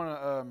fact,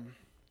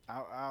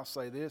 I'll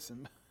say this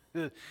and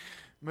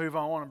move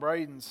on. One of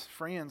Braden's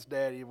friends'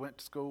 daddy went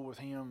to school with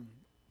him.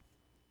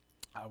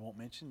 I won't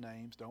mention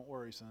names. Don't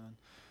worry,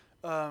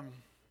 son.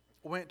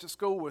 Went to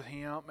school with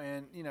him,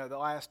 and the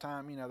last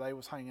time they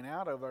was hanging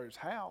out over at his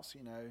house,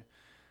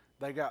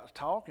 they got to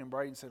talking.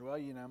 Braden said, "Well,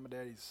 my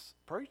daddy's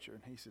a preacher,"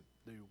 and he said,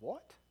 "Do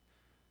what?"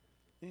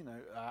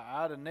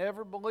 I'd have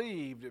never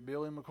believed that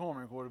Billy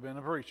McCormick would have been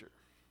a preacher.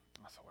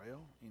 I said,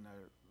 "Well,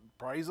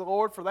 praise the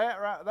Lord for that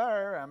right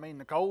there." I mean,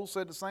 Nicole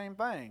said the same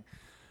thing.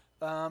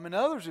 And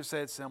others have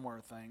said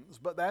similar things,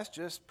 but that's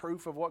just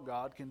proof of what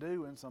God can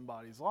do in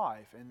somebody's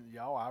life. And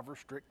y'all, I've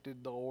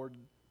restricted the Lord,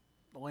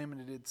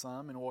 limited it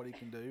some in what He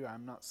can do.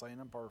 I'm not saying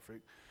I'm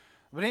perfect.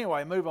 But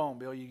anyway, move on,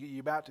 Bill. You're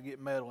about to get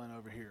meddling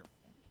over here.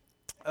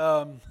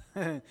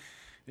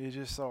 It's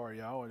just, sorry,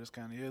 y'all. It just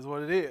kind of is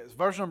what it is.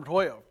 Verse number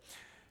 12.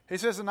 He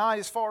says, "The night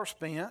is far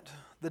spent,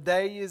 the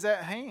day is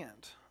at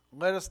hand.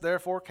 Let us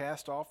therefore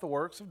cast off the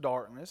works of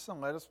darkness,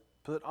 and let us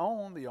put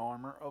on the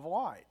armor of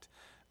light."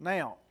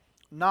 Now,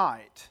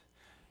 night,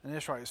 and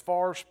that's right, it's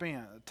far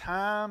spent. The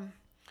time,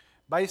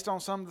 based on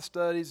some of the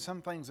studies,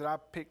 some things that I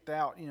picked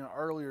out,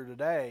 earlier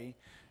today,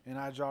 and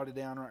I jotted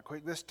down right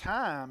quick. This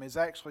time is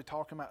actually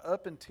talking about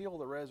up until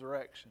the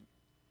resurrection.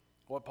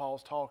 What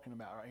Paul's talking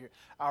about right here.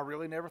 I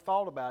really never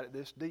thought about it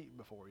this deep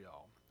before,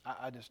 y'all.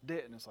 I just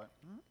didn't. It's like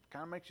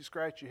kind of makes you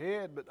scratch your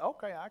head, but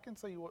okay, I can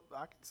see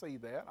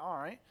that. All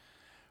right.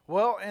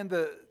 Well, and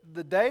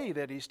the day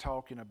that he's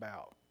talking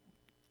about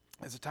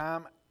is a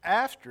time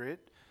after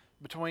it.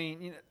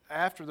 Between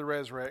after the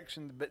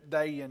resurrection, but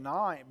day and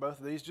night, both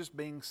of these just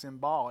being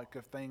symbolic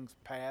of things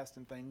past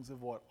and things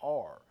of what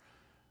are.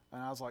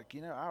 And I was like,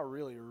 I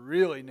really,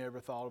 really never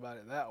thought about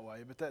it that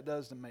way, but that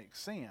doesn't make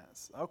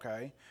sense.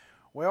 Okay.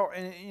 Well,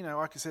 and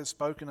like I said,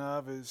 spoken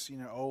of as,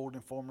 old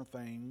and former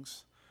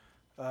things,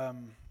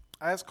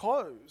 as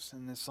clothes.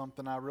 And it's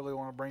something I really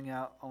want to bring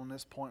out on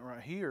this point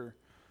right here.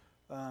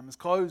 As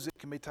clothes that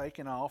can be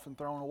taken off and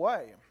thrown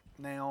away.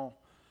 Now,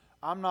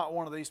 I'm not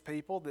one of these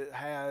people that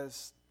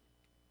has...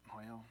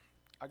 Well,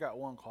 I got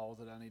one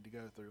closet I need to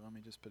go through. Let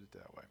me just put it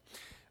that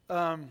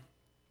way.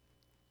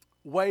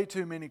 Way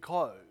too many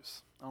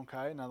clothes.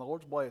 Okay, now the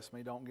Lord's blessed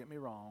me, don't get me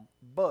wrong.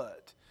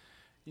 But,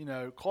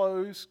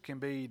 clothes can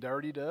be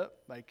dirtied up.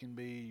 They can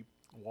be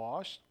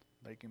washed.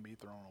 They can be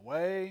thrown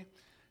away.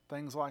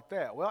 Things like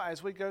that. Well,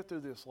 as we go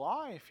through this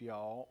life,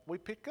 y'all, we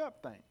pick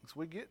up things.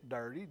 We get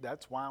dirty.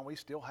 That's why we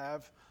still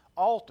have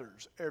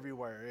altars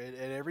everywhere.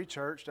 At every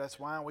church, that's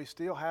why we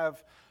still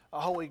have a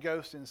Holy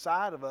Ghost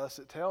inside of us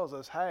that tells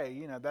us,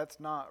 hey,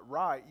 that's not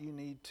right. You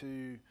need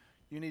to,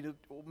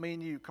 me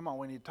and you, come on,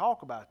 we need to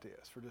talk about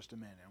this for just a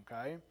minute,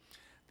 okay?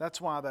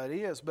 That's why that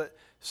is. But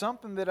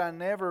something that I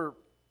never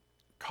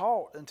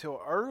caught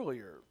until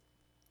earlier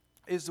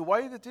is the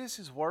way that this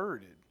is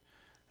worded.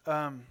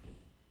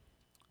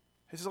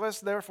 He says,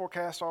 let's therefore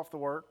cast off the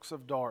works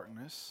of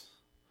darkness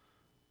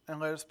and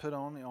let us put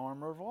on the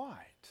armor of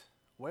light.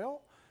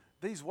 Well,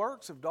 these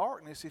works of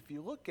darkness, if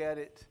you look at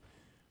it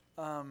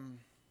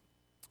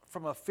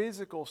from a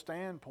physical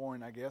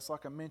standpoint, I guess,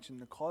 like I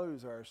mentioned the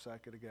clothes there a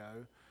second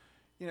ago,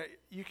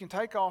 you can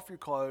take off your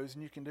clothes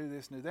and you can do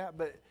this and do that,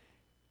 but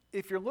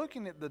if you're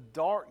looking at the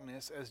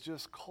darkness as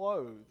just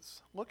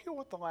clothes, look at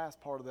what the last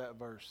part of that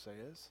verse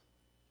says.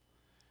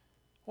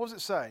 What does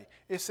it say?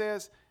 It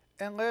says,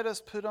 and let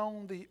us put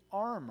on the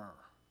armor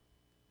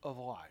of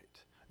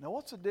light. Now,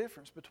 what's the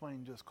difference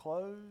between just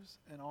clothes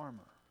and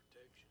armor?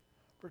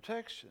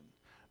 Protection.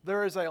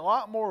 There is a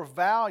lot more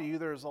value,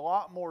 there's a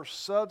lot more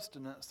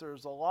substance,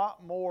 there's a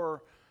lot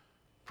more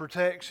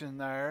protection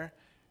there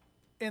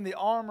in the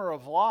armor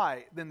of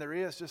light than there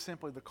is just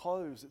simply the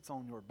clothes that's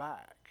on your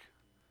back.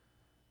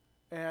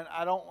 And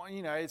I don't,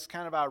 it's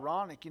kind of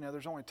ironic,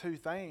 there's only two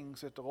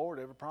things that the Lord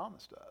ever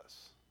promised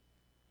us: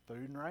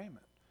 food and raiment.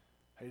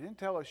 He didn't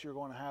tell us you're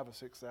going to have a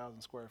 6,000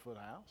 square foot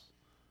house.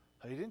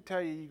 He didn't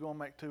tell you you're going to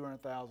make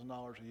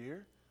 $200,000 a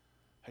year.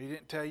 He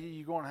didn't tell you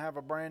you're going to have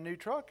a brand new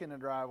truck in the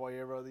driveway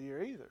every other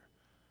year either.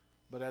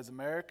 But as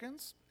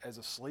Americans, as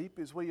asleep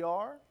as we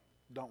are,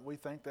 don't we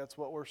think that's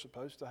what we're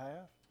supposed to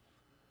have?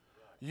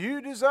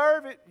 You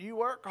deserve it. You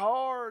work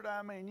hard.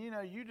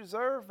 You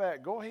deserve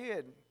that. Go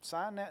ahead.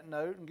 Sign that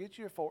note and get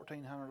you a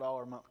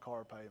 $1,400 a month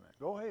car payment.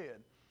 Go ahead.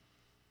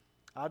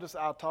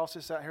 I'll toss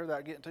this out here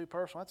without getting too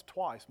personal. That's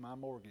twice my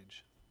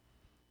mortgage.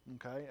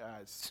 Okay?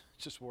 It's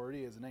just where it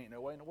is. And ain't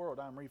no way in the world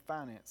I'm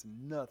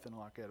refinancing nothing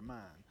like that of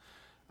mine.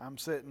 I'm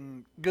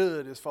sitting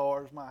good as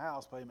far as my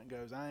house payment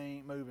goes. I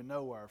ain't moving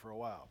nowhere for a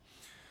while.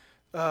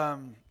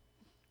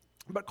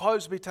 But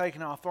clothes to be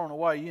taken off, thrown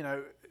away.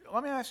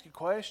 Let me ask you a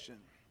question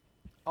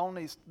on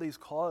these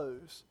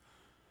clothes.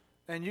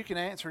 And you can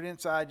answer it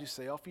inside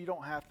yourself. You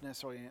don't have to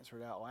necessarily answer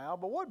it out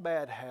loud. But what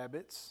bad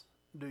habits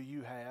do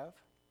you have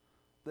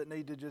that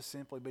need to just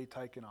simply be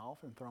taken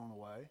off and thrown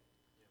away?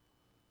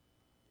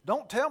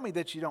 Don't tell me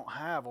that you don't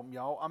have them,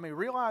 y'all.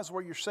 Realize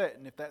where you're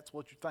sitting if that's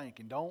what you're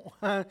thinking.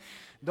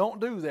 Don't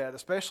do that,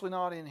 especially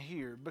not in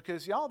here.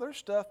 Because, y'all, there's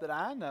stuff that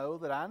I know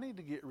that I need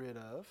to get rid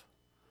of.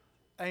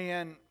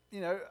 And,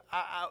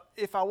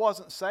 if I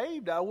wasn't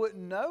saved, I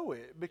wouldn't know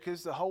it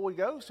because the Holy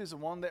Ghost is the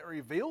one that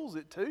reveals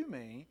it to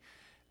me.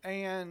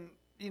 And,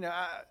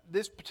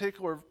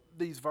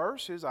 these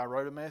verses, I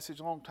wrote a message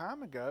a long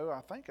time ago.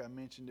 I think I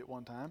mentioned it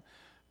one time.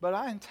 But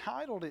I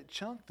entitled it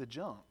Chunk the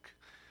Junk.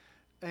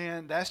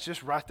 And that's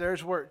just right there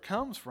is where it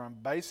comes from.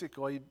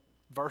 Basically,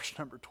 verse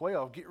number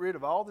 12, get rid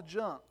of all the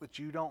junk that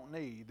you don't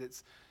need.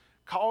 That's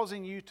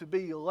causing you to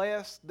be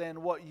less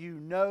than what you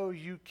know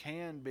you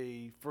can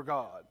be for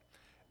God.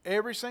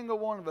 Every single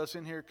one of us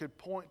in here could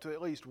point to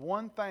at least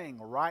one thing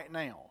right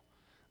now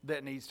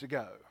that needs to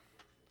go.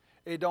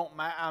 It don't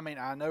matter.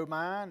 I know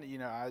mine.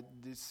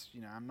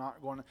 I'm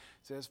not going to. It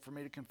says for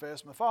me to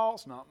confess my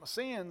faults, not my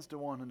sins, to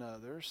one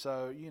another.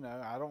 So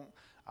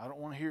I don't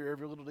want to hear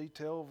every little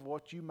detail of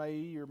what you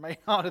may or may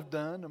not have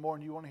done, no more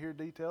than you want to hear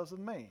details of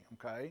me.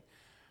 Okay,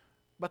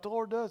 but the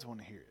Lord does want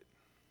to hear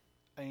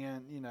it.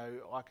 And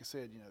like I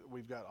said,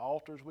 we've got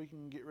altars. We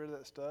can get rid of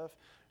that stuff.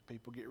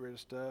 People get rid of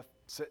stuff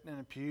sitting in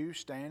a pew,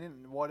 standing,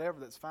 whatever.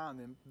 That's fine.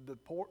 Then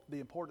the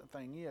important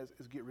thing is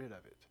get rid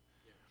of it.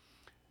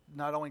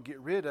 Not only get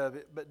rid of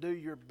it, but do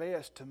your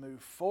best to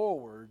move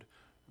forward,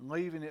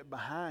 leaving it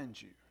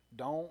behind you.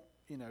 Don't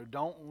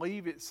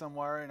leave it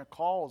somewhere in a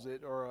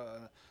closet or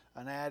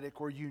an attic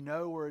where you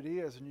know where it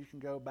is and you can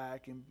go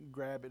back and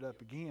grab it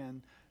up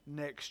again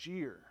next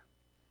year.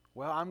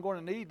 Well, I'm going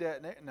to need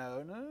that.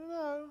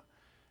 No.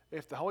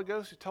 If the Holy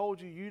Ghost has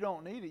told you you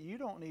don't need it, you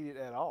don't need it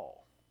at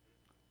all.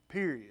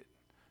 Period.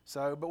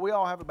 So, but we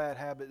all have a bad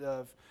habit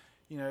of,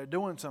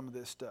 doing some of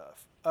this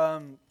stuff.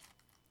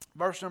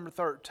 Verse number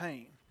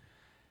 13.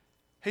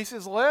 He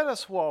says, let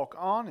us walk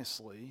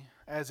honestly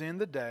as in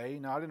the day,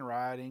 not in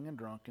rioting and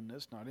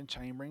drunkenness, not in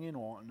chambering and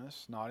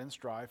wantonness, not in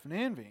strife and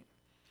envying.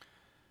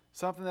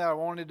 Something that I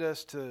wanted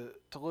us to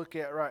look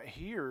at right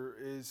here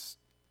is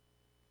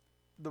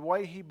the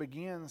way he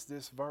begins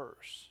this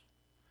verse.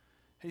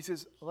 He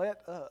says,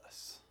 let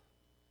us.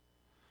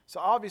 So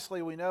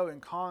obviously we know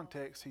in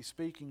context he's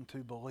speaking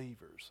to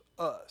believers,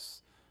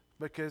 us.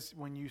 Because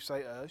when you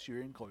say us, you're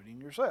including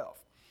yourself.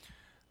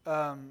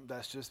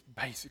 That's just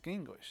basic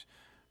English.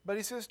 But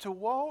he says to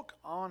walk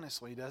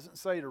honestly. He doesn't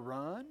say to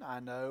run. I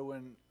know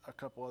in a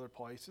couple other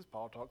places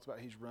Paul talks about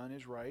he's run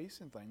his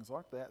race and things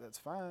like that. That's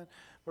fine.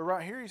 But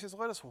right here he says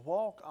let us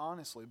walk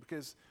honestly.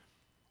 Because,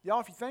 y'all,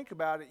 if you think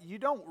about it, you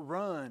don't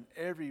run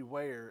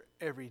everywhere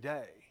every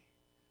day.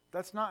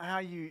 That's not how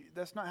you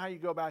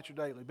go about your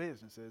daily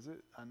business, is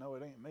it? I know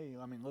it ain't me.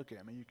 Look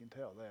at me. You can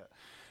tell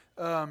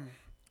that.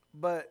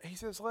 But he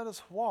says let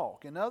us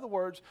walk. In other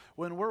words,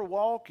 when we're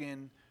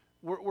walking,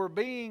 we're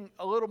being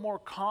a little more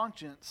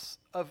conscious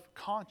of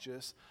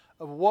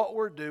what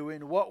we're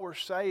doing, what we're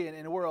saying,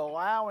 and we're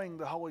allowing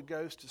the Holy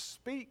Ghost to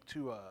speak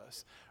to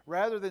us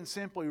rather than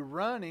simply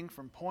running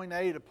from point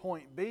A to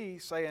point B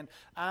saying,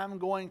 I'm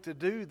going to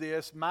do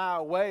this my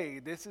way.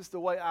 This is the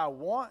way I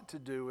want to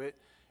do it,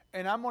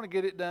 and I'm going to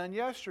get it done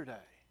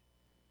yesterday.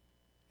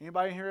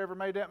 Anybody in here ever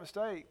made that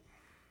mistake?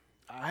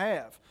 I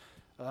have.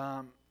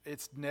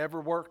 It's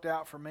never worked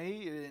out for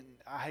me, and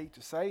I hate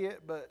to say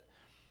it, but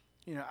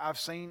I've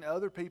seen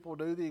other people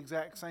do the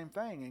exact same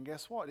thing, and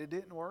guess what? It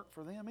didn't work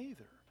for them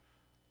either.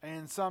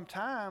 And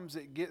sometimes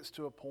it gets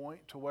to a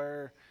point to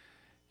where,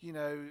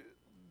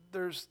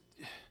 there's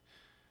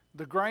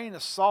the grain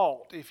of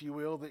salt, if you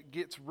will, that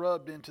gets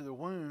rubbed into the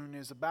wound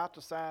is about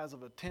the size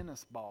of a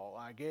tennis ball,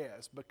 I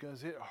guess,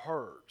 because it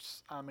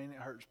hurts. I mean, it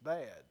hurts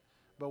bad.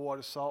 But what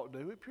does salt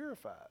do? It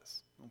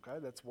purifies. Okay,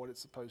 that's what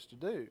it's supposed to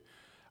do.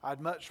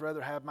 I'd much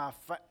rather have my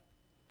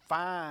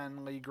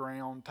finely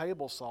ground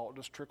table salt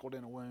just trickled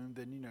in a wound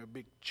than,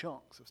 big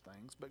chunks of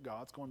things. But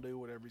God's going to do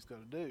whatever He's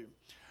going to do.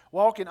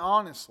 Walking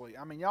honestly.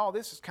 I mean, y'all,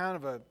 this is kind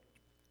of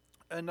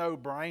a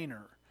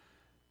no-brainer.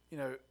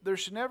 There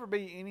should never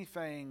be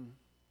anything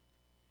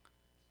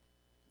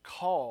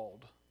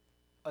called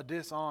a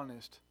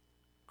dishonest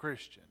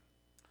Christian.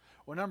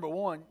 Well, number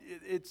one,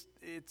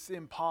 it's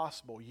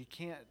impossible. You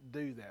can't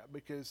do that,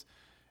 because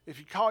if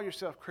you call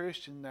yourself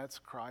Christian, that's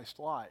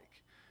Christ-like.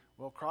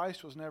 Well,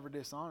 Christ was never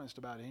dishonest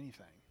about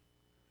anything.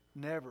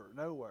 Never,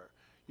 nowhere.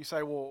 You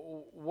say,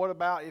 well, what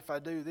about if I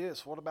do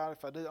this? What about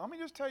if I do that? Let me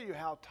just tell you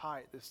how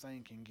tight this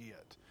thing can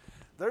get.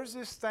 There's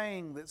this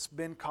thing that's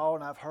been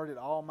called, and I've heard it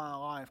all my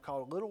life,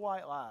 called little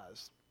white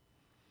lies.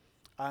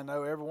 I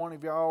know every one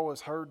of y'all has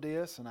heard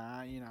this, and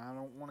I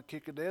don't want to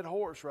kick a dead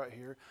horse right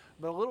here,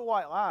 but a little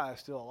white lie is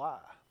still a lie.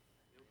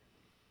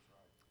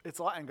 It's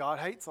a lie, and God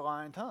hates a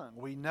lying tongue.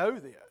 We know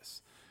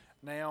this.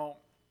 Now,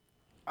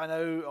 I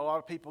know a lot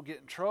of people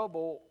get in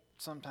trouble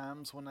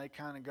sometimes when they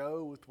kind of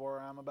go with where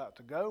I'm about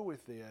to go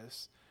with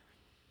this,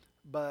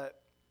 but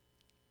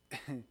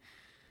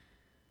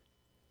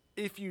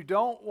if you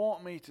don't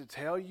want me to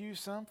tell you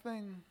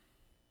something,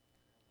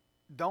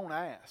 don't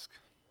ask.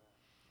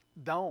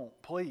 Don't,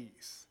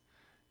 please,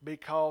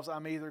 because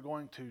I'm either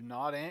going to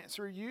not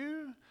answer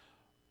you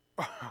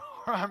or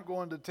I'm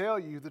going to tell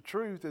you the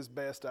truth as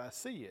best I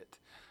see it.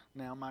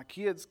 Now, my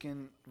kids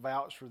can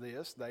vouch for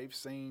this. They've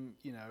seen,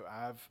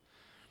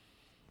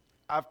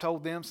 I've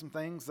told them some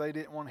things they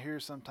didn't want to hear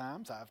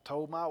sometimes. I've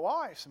told my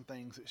wife some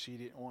things that she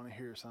didn't want to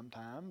hear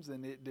sometimes,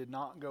 and it did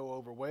not go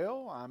over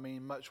well. I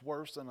mean, much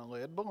worse than a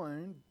lead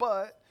balloon,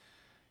 but,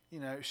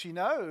 she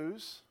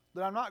knows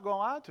that I'm not going to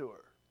lie to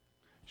her.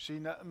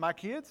 My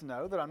kids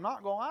know that I'm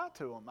not going to lie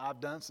to them.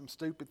 I've done some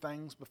stupid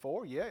things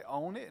before. Yeah,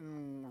 own it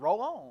and roll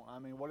on. I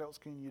mean, what else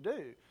can you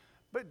do?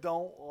 But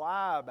don't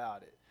lie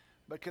about it.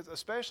 Because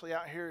especially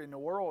out here in the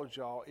world,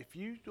 y'all, if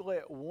you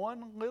let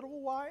one little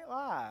white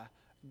lie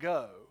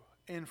go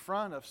in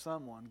front of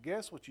someone,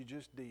 guess what you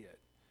just did?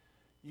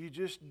 You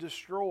just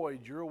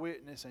destroyed your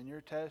witness and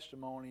your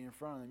testimony in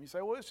front of them. You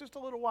say, well, it's just a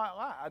little white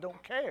lie. I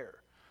don't care.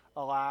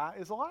 A lie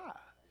is a lie.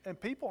 And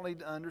people need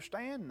to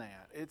understand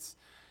that.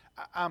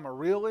 I'm a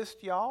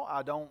realist, y'all.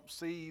 I don't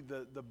see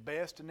the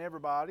best in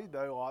everybody,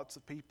 though lots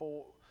of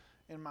people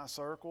in my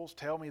circles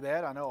tell me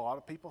that. I know a lot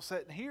of people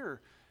sitting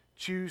here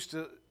choose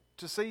to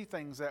see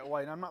things that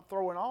way, and I'm not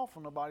throwing off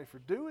on nobody for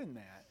doing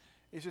that.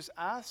 It's just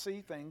I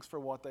see things for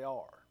what they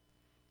are.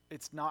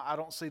 It's not. I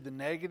don't see the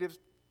negative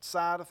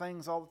side of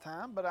things all the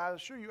time, but I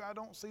assure you I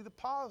don't see the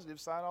positive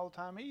side all the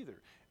time either.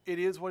 It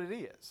is what it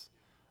is.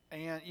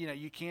 And,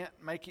 you can't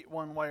make it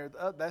one way or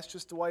the other. That's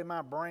just the way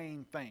my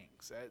brain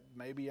thinks.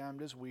 Maybe I'm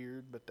just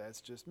weird, but that's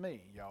just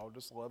me. Y'all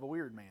just love a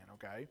weird man,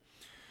 okay?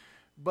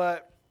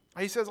 But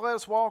he says, let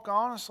us walk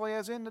honestly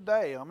as in the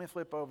day. Let me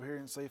flip over here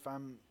and see if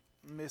I'm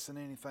missing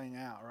anything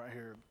out right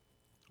here.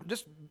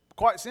 Just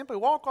quite simply,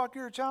 walk like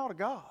you're a child of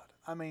God.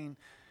 I mean,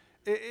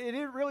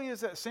 it really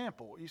is that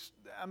simple.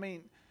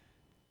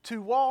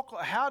 To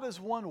walk, how does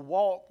one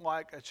walk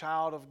like a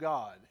child of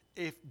God?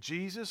 If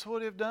Jesus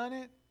would have done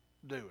it,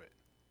 do it.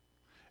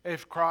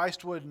 If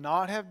Christ would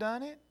not have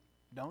done it,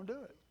 don't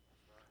do it.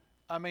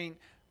 I mean,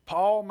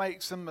 Paul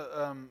makes some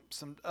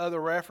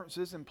other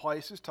references in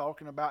places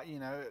talking about,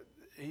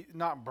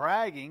 not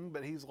bragging,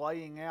 but he's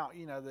laying out,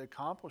 the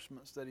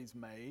accomplishments that he's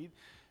made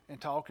and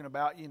talking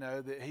about,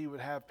 that he would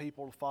have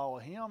people to follow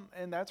him.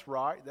 And that's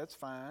right. That's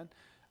fine.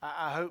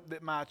 I hope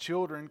that my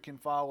children can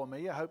follow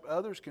me. I hope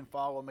others can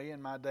follow me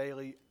in my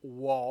daily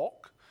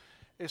walk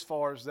as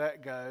far as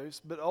that goes.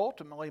 But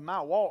ultimately,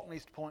 my walk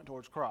needs to point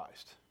towards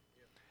Christ.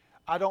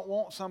 I don't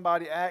want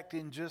somebody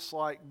acting just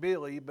like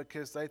Billy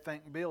because they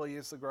think Billy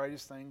is the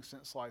greatest thing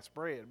since sliced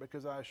bread,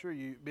 because I assure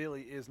you,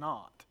 Billy is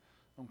not,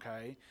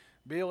 okay?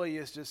 Billy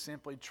is just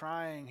simply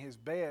trying his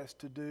best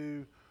to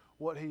do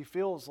what he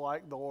feels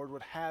like the Lord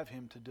would have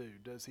him to do.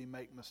 Does he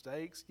make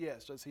mistakes?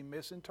 Yes. Does he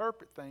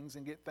misinterpret things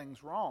and get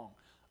things wrong?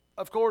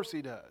 Of course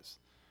he does.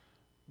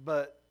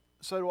 But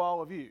so do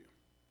all of you,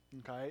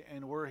 okay?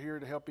 And we're here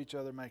to help each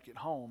other make it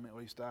home. At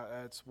least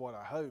that's what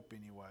I hope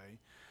anyway.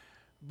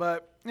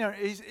 But,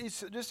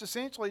 he's just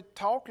essentially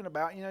talking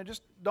about,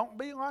 just don't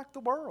be like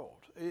the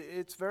world.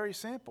 It's very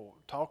simple.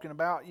 Talking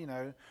about,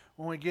 when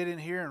we get in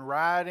here and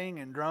rioting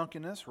and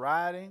drunkenness, we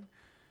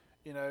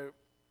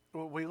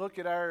look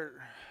at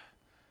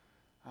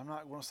I'm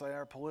not going to say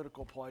our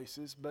political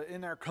places, but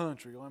in our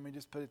country, let me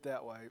just put it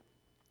that way.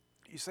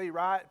 You see,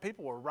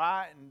 people will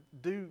riot and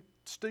do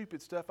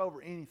stupid stuff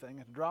over anything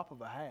at the drop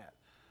of a hat.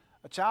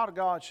 A child of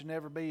God should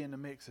never be in the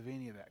mix of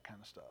any of that kind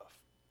of stuff.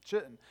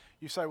 Shouldn't.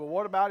 You say, well,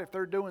 what about if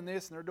they're doing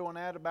this and they're doing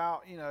that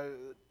about,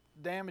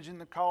 damaging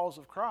the cause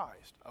of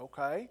Christ?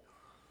 Okay.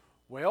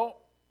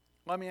 Well,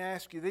 let me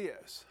ask you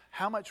this.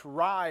 How much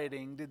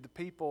rioting did the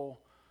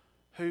people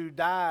who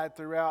died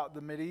throughout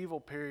the medieval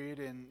period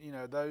and,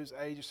 those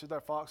ages, so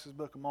their Fox's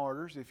Book of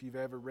Martyrs, if you've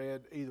ever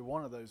read either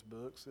one of those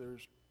books,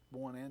 there's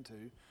 1 and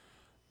 2.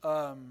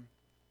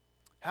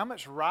 How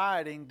much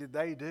rioting did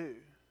they do?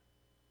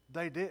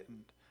 They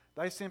didn't.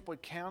 They simply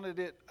counted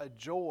it a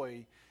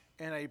joy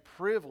and a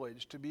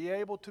privilege to be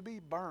able to be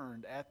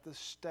burned at the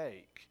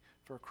stake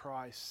for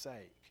Christ's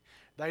sake.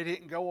 They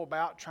didn't go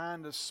about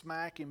trying to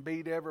smack and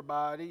beat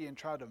everybody and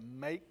try to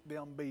make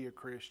them be a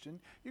Christian.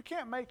 You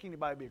can't make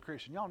anybody be a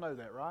Christian. Y'all know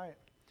that, right?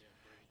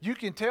 You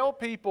can tell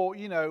people,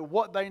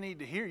 what they need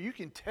to hear. You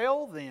can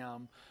tell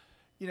them,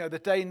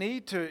 that they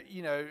need to,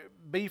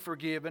 be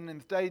forgiven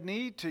and that they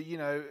need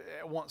to,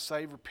 once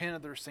saved, repent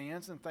of their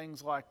sins and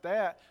things like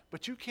that.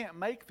 But you can't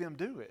make them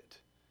do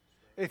it.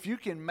 If you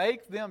can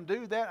make them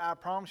do that, I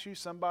promise you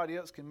somebody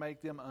else can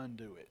make them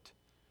undo it.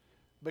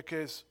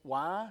 Because,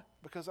 why?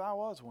 Because I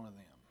was one of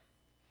them.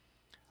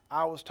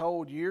 I was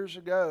told years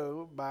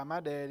ago by my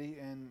daddy,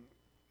 and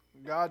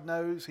God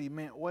knows he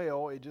meant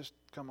well, it just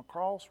come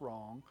across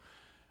wrong.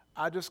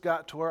 I just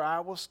got to where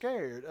I was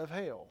scared of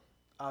hell.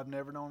 I've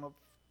never known a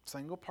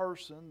single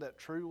person that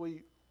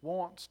truly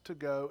wants to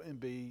go and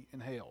be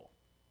in hell.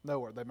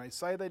 Nowhere. They may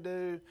say they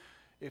do.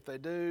 If they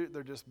do,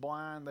 they're just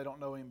blind. They don't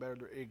know any better.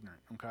 They're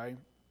ignorant. Okay?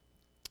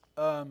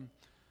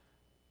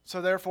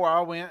 So therefore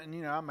I went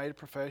and, I made a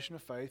profession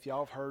of faith.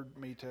 Y'all have heard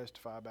me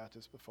testify about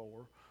this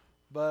before.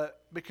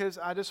 But because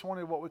I just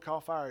wanted what we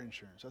call fire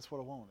insurance. That's what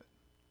I wanted.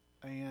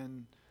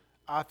 And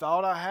I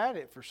thought I had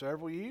it for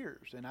several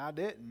years, and I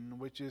didn't,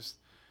 which is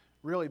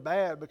really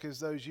bad because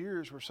those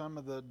years were some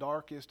of the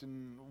darkest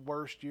and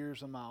worst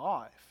years of my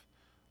life,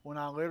 when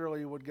I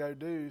literally would go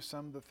do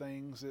some of the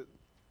things that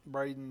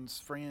Braden's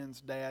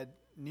friend's dad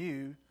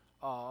knew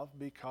of,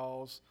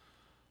 because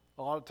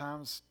a lot of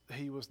times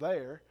he was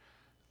there,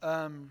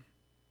 and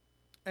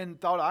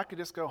thought I could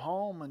just go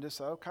home and just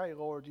say, okay,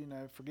 Lord,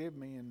 forgive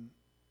me, and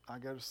I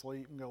go to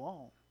sleep and go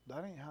on.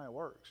 That ain't how it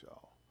works,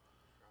 y'all.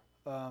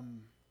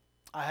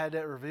 I had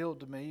that revealed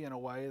to me in a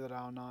way that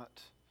I'll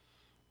not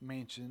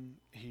mention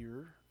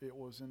here. It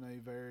was in a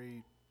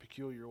very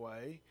peculiar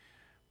way.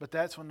 But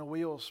that's when the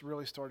wheels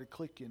really started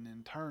clicking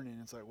and turning.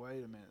 It's like,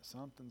 wait a minute,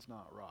 something's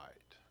not right.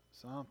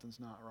 Something's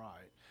not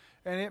right.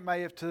 And it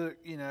may have took,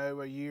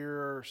 a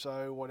year or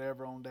so,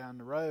 whatever, on down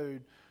the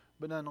road.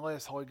 But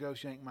nonetheless, Holy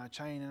Ghost yanked my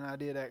chain, and I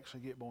did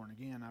actually get born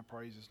again. I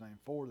praise His name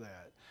for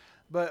that.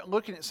 But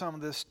looking at some of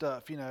this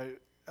stuff,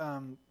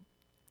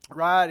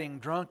 rioting,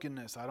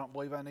 drunkenness, I don't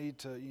believe I need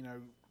to,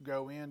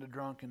 go into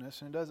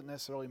drunkenness. And it doesn't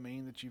necessarily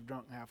mean that you've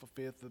drunk half a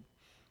fifth of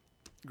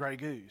Grey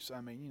Goose.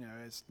 I mean,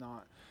 it's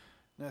not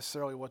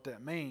necessarily what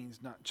that means.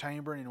 Not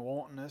chambering and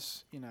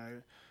wantonness,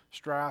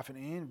 strife and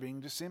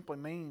envying. Just simply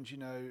means,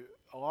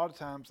 a lot of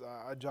times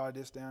I jot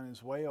this down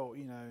as well,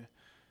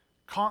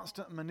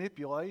 constant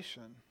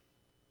manipulation.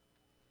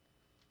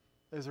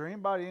 Is there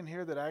anybody in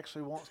here that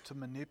actually wants to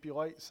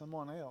manipulate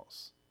someone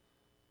else?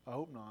 I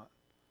hope not.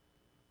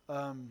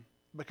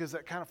 Because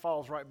that kind of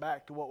falls right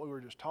back to what we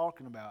were just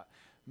talking about.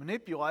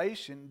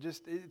 Manipulation,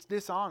 it's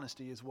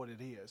dishonesty is what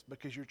it is,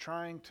 because you're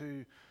trying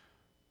to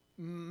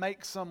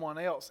make someone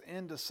else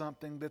into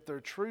something that they're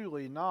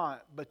truly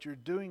not, but you're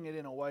doing it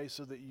in a way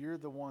so that you're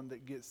the one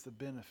that gets the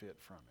benefit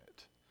from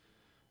it.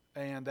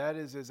 And that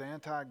is as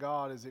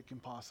anti-God as it can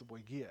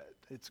possibly get.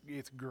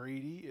 It's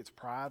greedy, it's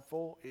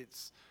prideful,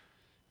 it's,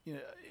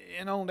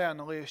 and on down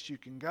the list you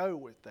can go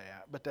with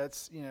that. But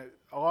that's,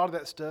 a lot of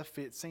that stuff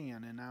fits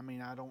in. And I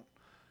mean, I don't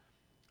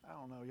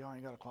know, y'all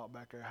ain't got a clock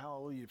back there.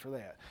 Hallelujah for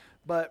that.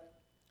 But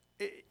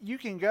you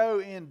can go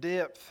in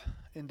depth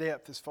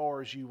as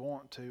far as you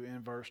want to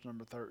in verse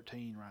number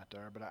 13 right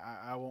there. But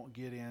I won't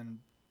get in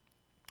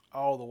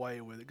all the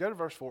way with it. Go to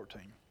verse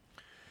 14.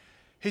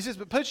 He says,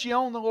 but put ye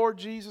on the Lord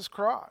Jesus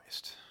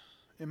Christ,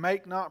 and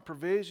make not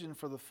provision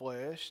for the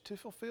flesh to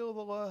fulfill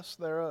the lust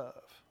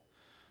thereof.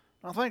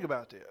 Now think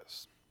about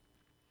this.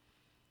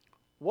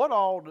 What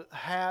all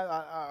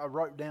I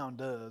wrote down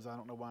does, I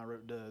don't know why I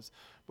wrote does,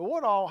 but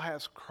what all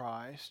has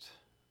Christ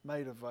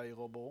made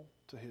available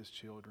to His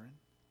children?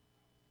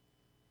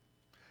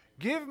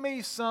 Give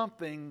me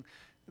something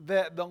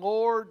that the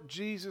Lord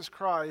Jesus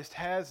Christ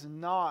has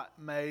not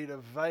made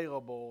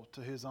available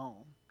to His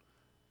own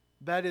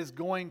that is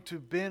going to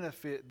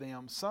benefit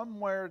them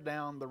somewhere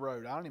down the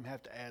road. I don't even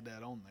have to add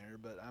that on there,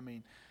 but I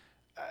mean,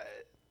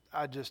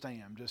 I just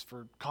am, just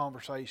for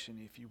conversation,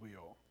 if you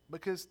will.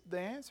 Because the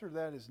answer to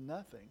that is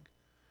nothing.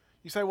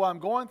 You say, well, I'm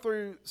going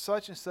through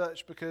such and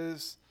such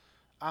because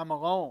I'm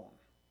alone.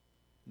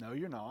 No,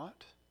 you're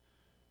not.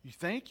 You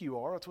think you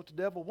are. That's what the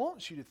devil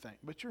wants you to think,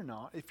 but you're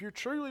not. If you're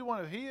truly one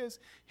of His,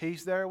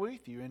 He's there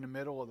with you in the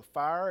middle of the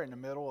fire, in the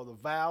middle of the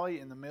valley,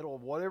 in the middle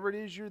of whatever it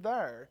is you're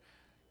there.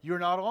 You're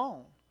not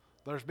alone.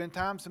 There's been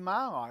times in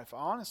my life,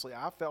 honestly,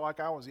 I felt like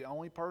I was the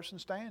only person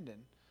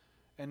standing.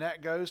 And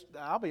that goes,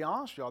 I'll be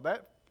honest with y'all,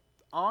 that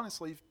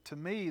honestly, to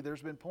me,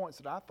 there's been points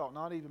that I thought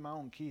not even my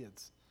own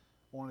kids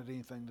wanted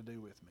anything to do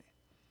with me.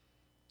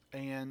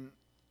 And,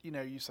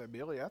 you say,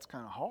 Billy, that's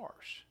kind of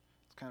harsh.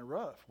 It's kind of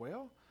rough.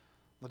 Well,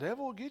 the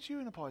devil will get you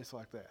in a place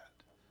like that.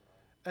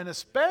 And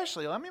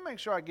especially, let me make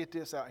sure I get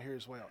this out here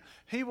as well.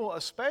 He will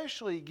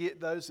especially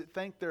get those that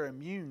think they're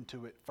immune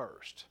to it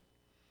first.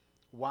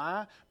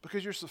 Why?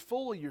 Because you're so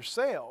full of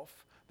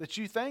yourself that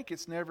you think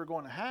it's never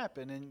going to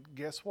happen. And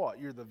guess what?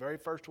 You're the very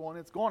first one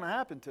it's going to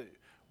happen to.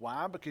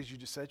 Why? Because you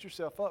just set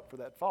yourself up for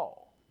that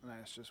fall. And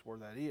that's just where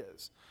that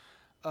is.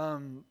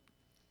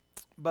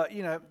 But,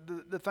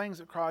 the things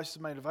that Christ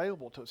has made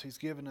available to us, He's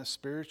given us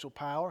spiritual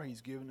power.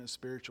 He's given us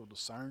spiritual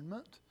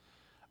discernment.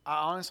 I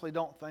honestly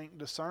don't think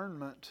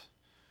discernment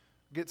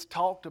gets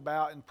talked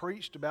about and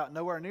preached about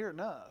nowhere near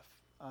enough.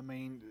 I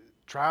mean,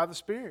 try the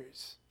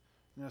spirits.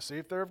 See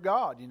if they're of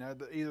God.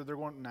 Either they're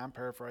going, and I'm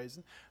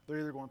paraphrasing, they're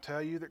either going to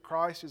tell you that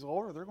Christ is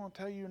Lord or they're going to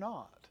tell you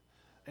not.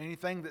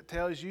 Anything that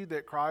tells you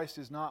that Christ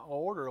is not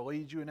Lord or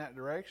leads you in that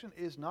direction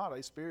is not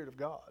a spirit of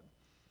God.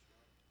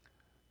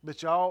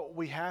 But y'all,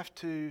 we have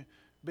to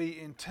be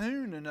in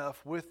tune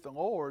enough with the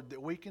Lord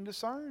that we can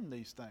discern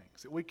these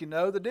things, that we can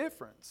know the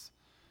difference.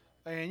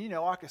 And,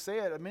 like I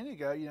said a minute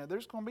ago,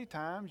 there's going to be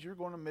times you're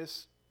going to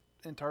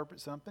misinterpret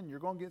something. You're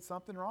going to get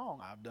something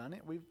wrong. I've done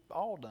it. We've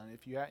all done it.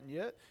 If you hadn't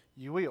yet,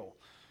 you will.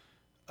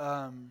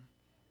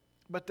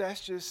 But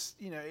that's just,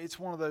 it's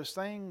one of those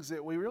things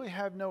that we really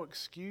have no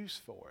excuse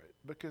for it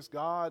because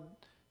God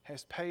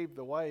has paved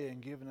the way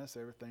and given us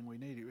everything we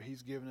need.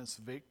 He's given us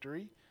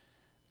victory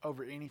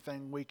over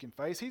anything we can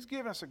face. He's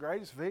given us the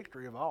greatest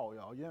victory of all,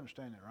 y'all. You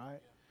understand that,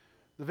 right?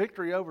 The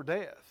victory over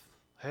death,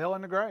 hell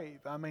and the grave.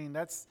 I mean,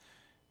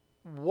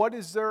 what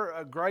is there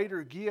a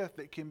greater gift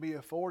that can be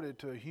afforded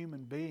to a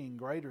human being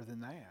greater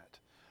than that?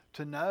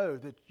 To know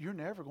that you're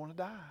never going to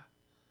die.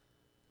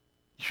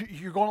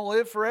 You're going to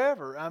live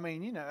forever. I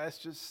mean, that's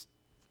just,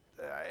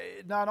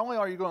 not only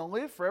are you going to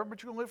live forever,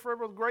 but you're going to live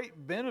forever with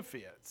great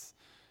benefits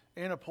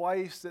in a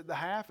place that the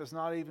half has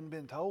not even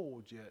been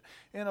told yet.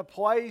 In a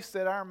place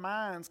that our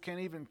minds can't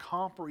even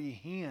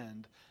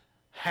comprehend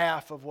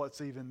half of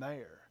what's even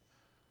there.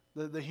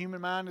 The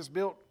human mind has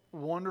built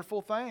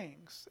wonderful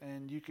things,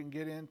 and you can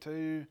get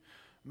into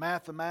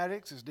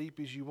mathematics as deep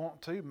as you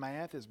want to.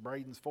 Math is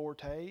Braden's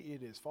forte.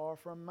 It is far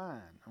from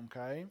mine,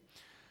 okay?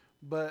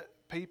 But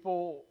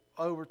people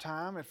over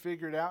time have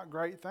figured out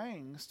great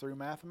things through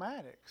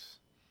mathematics.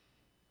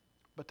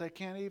 But they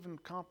can't even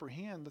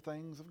comprehend the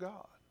things of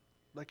God.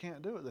 They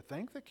can't do it. They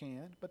think they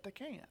can, but they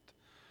can't.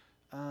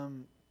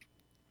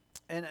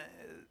 And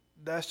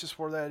that's just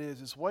where that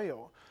is as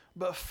well.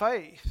 But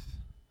faith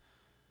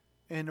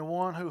in the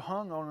one who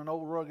hung on an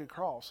old rugged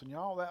cross. And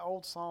y'all, that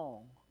old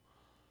song,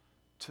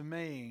 to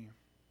me,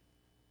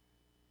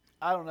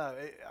 I don't know.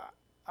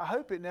 I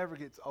hope it never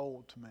gets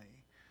old to me.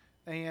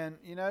 And,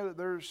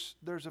 there's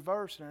a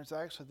verse in there. It's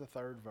actually the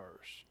third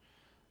verse.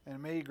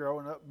 And me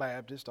growing up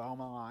Baptist all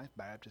my life,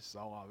 Baptist is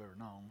all I've ever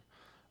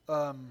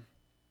known.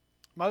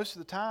 Most of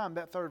the time,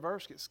 that third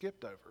verse gets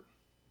skipped over.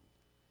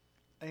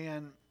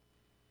 And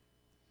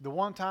the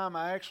one time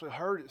I actually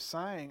heard it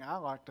sang, I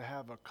like to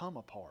have a come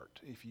apart,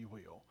 if you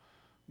will,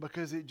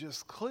 because it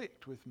just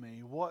clicked with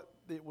me what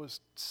it was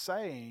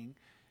saying,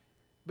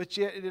 but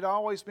yet it had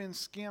always been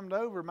skimmed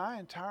over my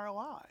entire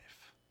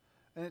life.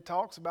 And it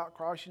talks about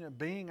Christ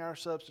being our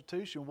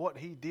substitution, what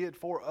He did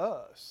for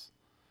us.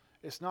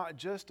 It's not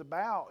just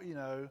about,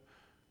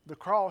 the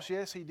cross.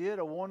 Yes, He did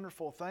a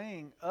wonderful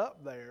thing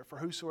up there for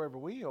whosoever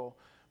will,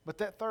 but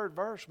that third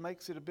verse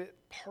makes it a bit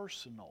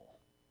personal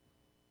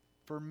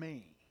for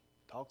me.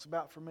 It talks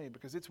about for me,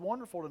 because it's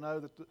wonderful to know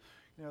that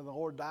the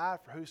Lord died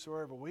for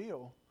whosoever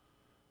will.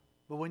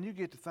 But when you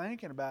get to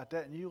thinking about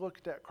that and you look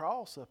at that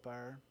cross up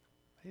there,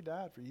 He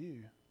died for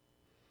you.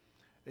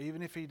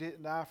 Even if He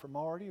didn't die for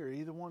Marty or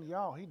either one of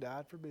y'all, He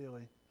died for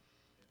Billy.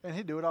 And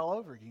He'd do it all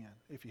over again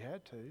if He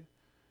had to.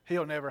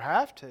 He'll never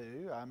have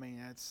to. I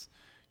mean, that's,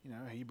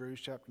 Hebrews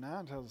chapter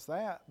 9 tells us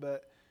that.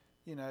 But,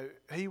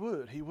 He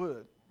would. He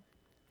would.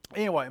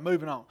 Anyway,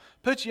 moving on.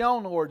 Put you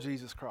on the Lord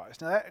Jesus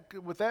Christ. Now,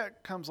 with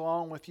that comes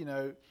along with,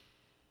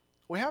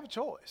 we have a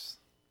choice.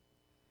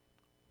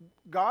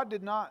 God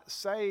did not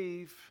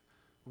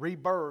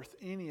rebirth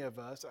any of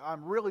us.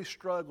 I'm really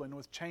struggling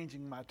with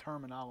changing my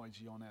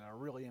terminology on that. I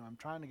really am. I'm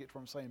trying to get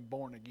from saying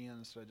born again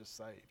instead of just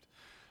saved.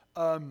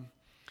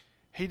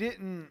 He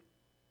didn't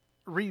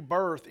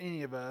rebirth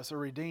any of us or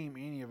redeem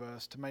any of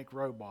us to make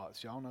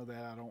robots. Y'all know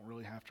that. I don't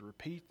really have to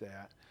repeat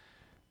that.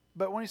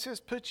 But when He says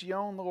put you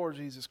on the Lord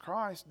Jesus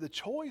Christ, the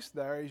choice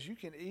there is you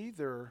can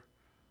either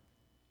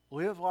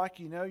live like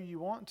you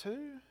want to,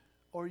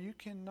 or you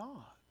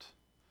cannot.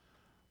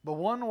 But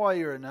one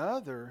way or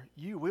another,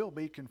 you will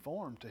be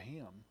conformed to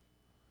Him.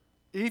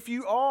 If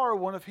you are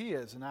one of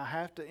His, and I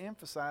have to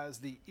emphasize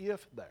the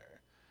if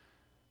there,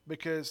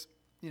 because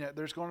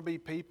there's going to be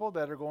people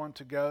that are going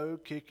to go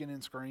kicking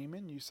and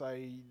screaming. You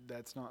say,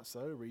 that's not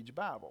so, read your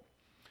Bible.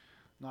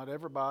 Not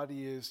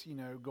everybody is,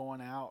 going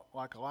out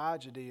like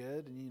Elijah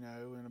did and,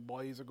 in a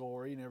blaze of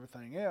glory and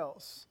everything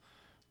else.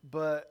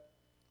 But,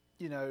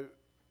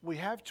 we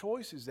have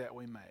choices that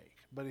we make.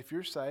 But if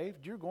you're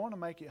saved, you're going to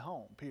make it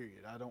home,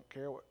 period. I don't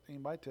care what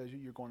anybody tells you,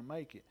 you're going to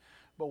make it.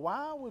 But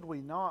why would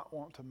we not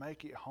want to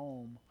make it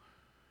home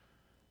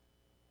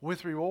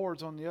with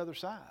rewards on the other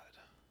side?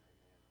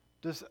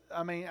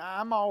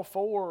 I'm all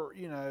for,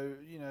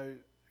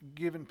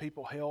 giving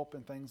people help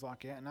and things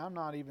like that. And I'm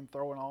not even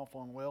throwing off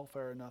on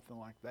welfare or nothing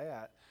like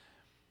that.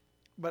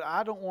 But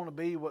I don't want to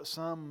be what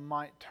some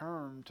might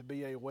term to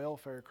be a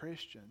welfare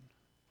Christian.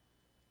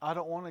 I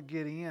don't want to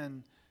get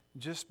in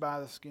just by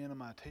the skin of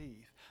my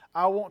teeth.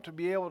 I want to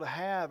be able to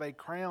have a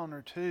crown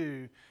or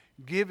two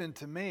given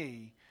to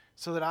me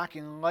so that I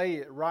can lay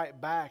it right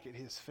back at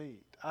His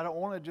feet. I don't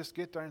want to just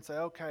get there and say,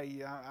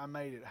 okay, I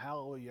made it.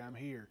 Hallelujah, I'm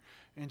here.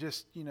 And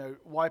just,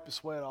 wipe the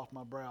sweat off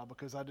my brow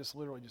because I just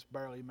literally just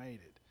barely made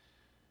it.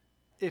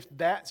 If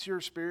that's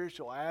your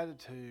spiritual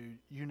attitude,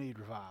 you need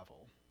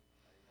revival.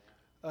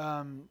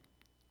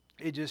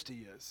 It just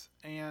is.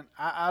 And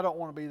I don't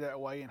want to be that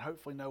way, and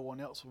hopefully no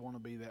one else will want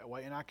to be that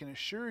way. And I can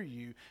assure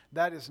you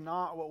that is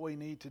not what we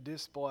need to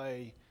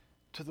display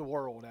to the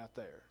world out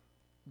there.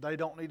 They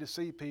don't need to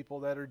see people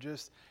that are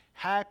just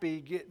happy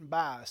getting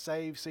by.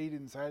 Saved, seated,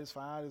 and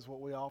satisfied is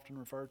what we often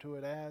refer to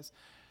it as.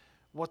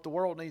 What the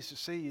world needs to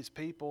see is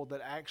people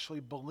that actually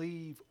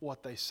believe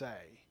what they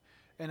say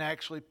and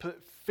actually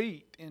put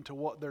feet into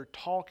what they're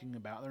talking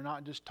about. They're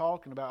not just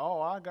talking about,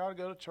 oh, I got to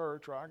go to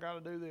church or I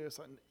got to do this.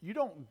 You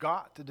don't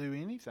got to do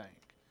anything.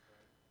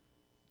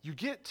 You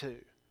get to.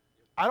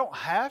 I don't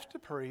have to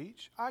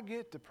preach. I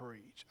get to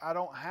preach. I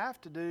don't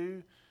have to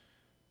do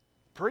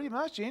pretty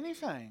much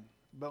anything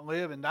but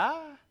live and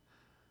die,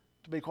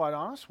 to be quite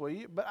honest with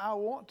you. But I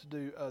want to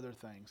do other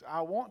things.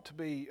 I want to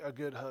be a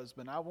good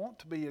husband. I want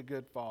to be a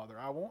good father.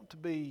 I want to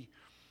be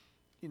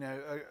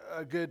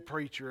a good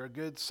preacher, a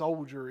good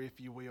soldier,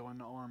 if you will, in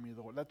the army of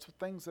the Lord. That's the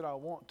things that I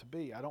want to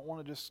be. I don't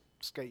want to just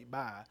skate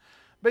by.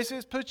 But he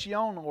says, put ye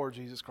on the Lord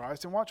Jesus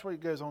Christ. And watch what he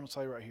goes on to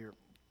say right here.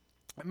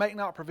 Make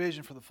not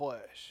provision for the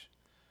flesh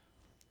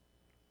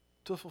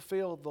to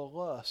fulfill the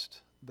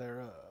lust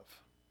thereof.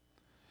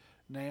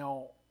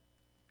 Now,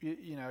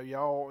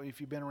 y'all,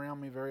 if you've been around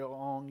me very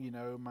long,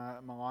 my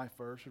life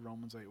verse is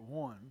Romans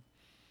 8:1.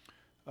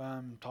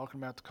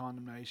 Talking about the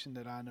condemnation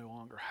that I no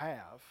longer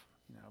have.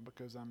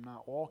 Because I'm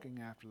not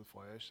walking after the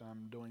flesh,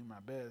 I'm doing my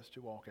best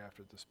to walk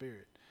after the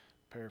Spirit.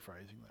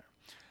 Paraphrasing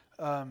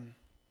there.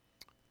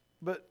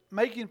 But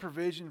making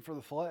provision for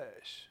the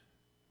flesh.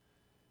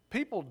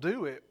 People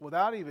do it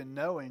without even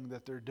knowing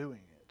that they're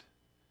doing it.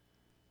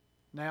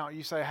 Now,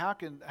 you say, how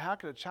can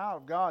a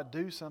child of God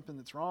do something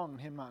that's wrong and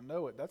him not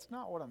know it? That's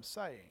not what I'm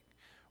saying.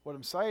 What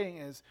I'm saying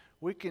is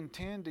we can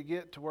tend to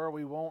get to where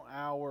we want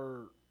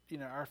our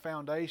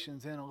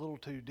foundations in a little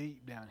too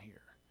deep down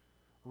here.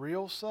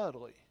 Real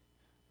subtly.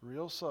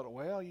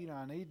 Well,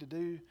 I need to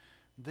do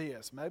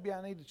this. Maybe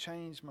I need to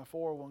change my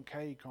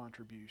 401k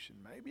contribution.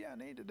 Maybe I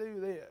need to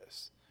do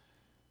this.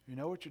 You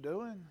know what you're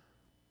doing?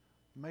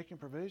 Making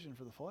provision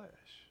for the flesh.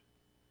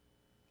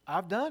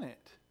 I've done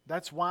it.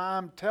 That's why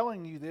I'm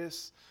telling you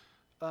this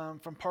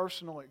from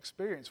personal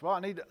experience. Well, I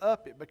need to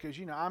up it because,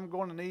 I'm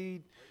going to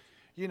need,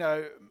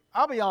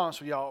 I'll be honest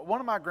with y'all. One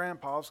of my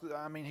grandpas,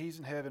 he's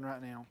in heaven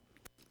right now,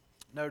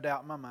 no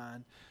doubt in my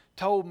mind,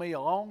 told me a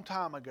long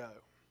time ago.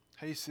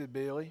 He said,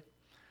 Billy,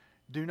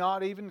 do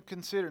not even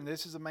consider, and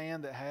this is a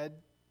man that had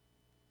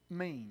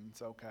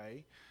means,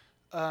 okay?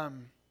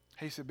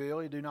 He said,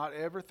 Billy, do not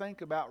ever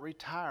think about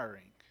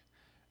retiring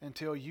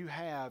until you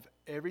have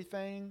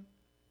everything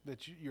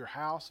that your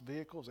house,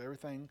 vehicles,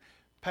 everything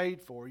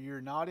paid for. You're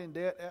not in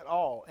debt at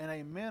all, and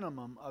a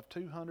minimum of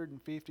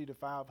 $250,000 to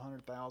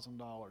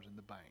 $500,000 in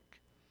the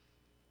bank,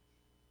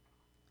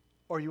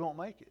 or you won't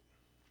make it.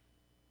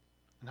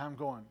 And I'm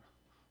going,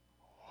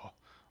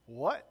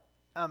 what?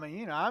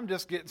 I'm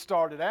just getting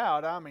started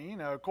out.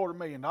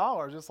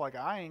 $250,000. It's like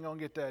I ain't going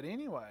to get that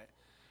anyway.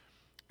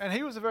 And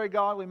he was a very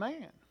godly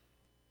man.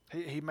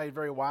 He made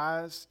very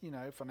wise,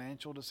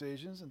 financial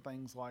decisions and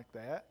things like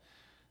that.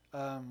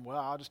 Well,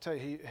 I'll just tell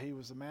you, he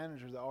was the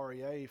manager of the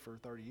REA for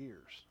 30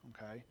 years,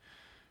 okay?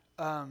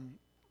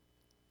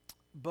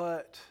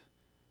 But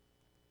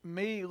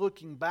me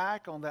looking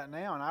back on that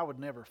now, and I would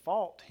never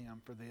fault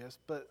him for this,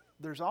 but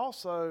there's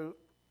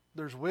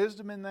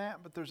wisdom in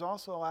that, but there's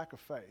also a lack of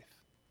faith.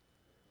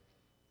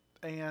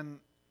 And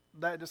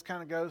that just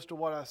kind of goes to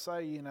what I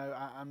say,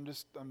 I'm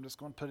just going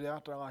to put it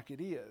out there like it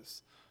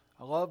is.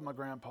 I love my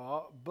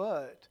grandpa,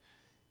 but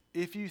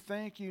if you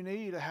think you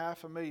need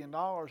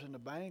 $500,000 in the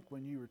bank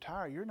when you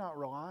retire, you're not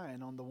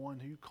relying on the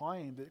one who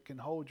claimed it can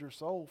hold your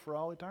soul for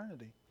all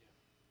eternity.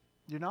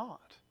 You're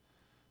not.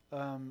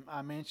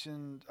 I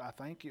mentioned, I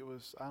think it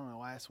was,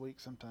 last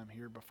week sometime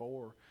here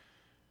before.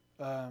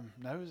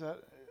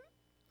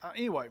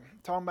 Anyway,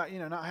 talking about,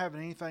 not having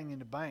anything in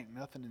the bank,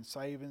 nothing in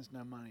savings,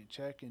 no money in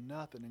checking,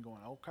 nothing, and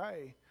going,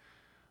 okay,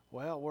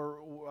 well,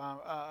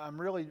 I'm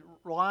really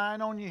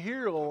relying on you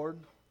here, Lord.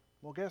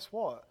 Well, guess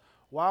what?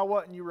 Why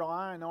wasn't you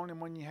relying on him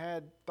when you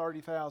had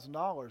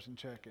 $30,000 in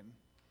checking?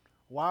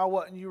 Why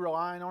wasn't you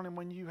relying on him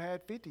when you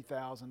had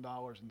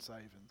 $50,000 in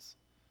savings?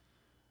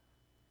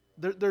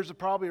 There's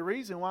probably a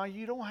reason why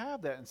you don't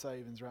have that in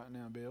savings right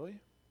now, Billy.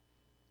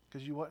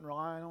 Because you wasn't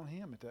relying on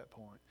him at that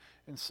point.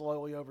 And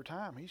slowly over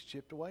time, he's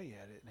chipped away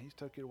at it, and he's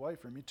took it away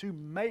from you to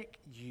make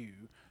you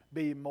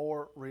be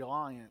more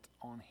reliant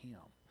on him,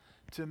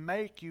 to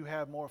make you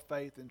have more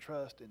faith and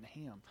trust in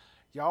him.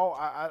 Y'all,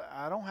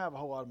 I don't have a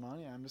whole lot of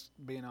money. I'm just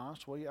being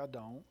honest with you. I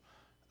don't.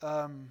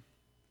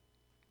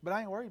 But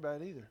I ain't worried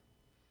about it either.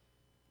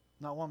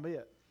 Not one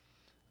bit.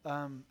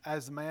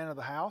 As the man of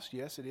the house,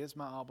 yes, it is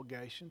my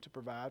obligation to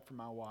provide for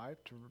my wife,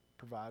 to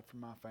provide for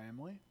my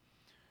family.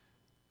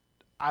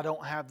 I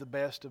don't have the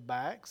best of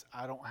backs.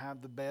 I don't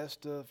have the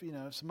best of,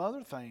 some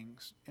other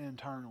things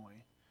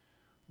internally.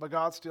 But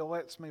God still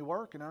lets me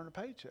work and earn a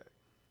paycheck.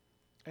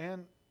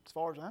 And as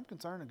far as I'm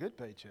concerned, a good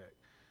paycheck.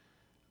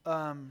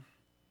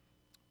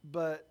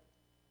 But,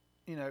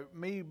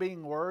 me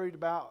being worried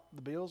about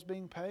the bills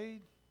being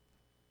paid,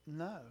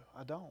 no,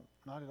 I don't.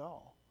 Not at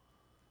all.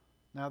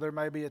 Now, there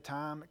may be a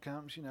time that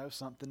comes,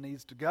 something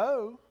needs to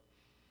go.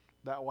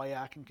 That way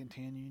I can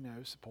continue,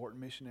 supporting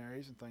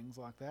missionaries and things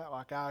like that.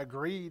 Like I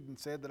agreed and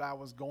said that I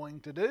was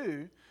going to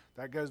do.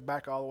 That goes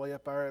back all the way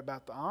up there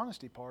about the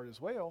honesty part as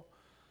well.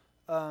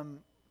 But,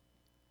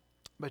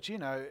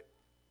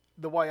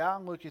 the way I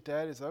look at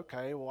that is,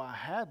 okay, well, I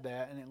had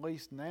that, and at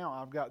least now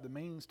I've got the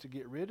means to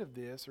get rid of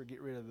this or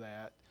get rid of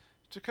that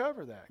to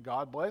cover that.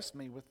 God blessed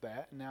me with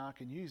that, and now I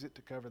can use it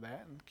to cover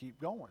that and keep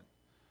going.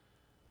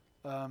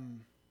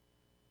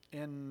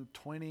 In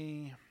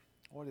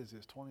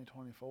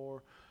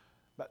 2024,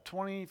 about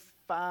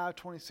 25,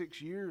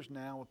 26 years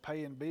now with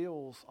paying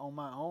bills on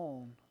my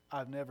own,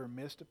 I've never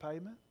missed a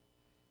payment.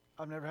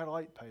 I've never had a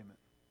late payment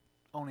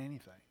on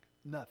anything,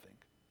 nothing.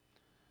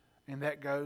 And that goes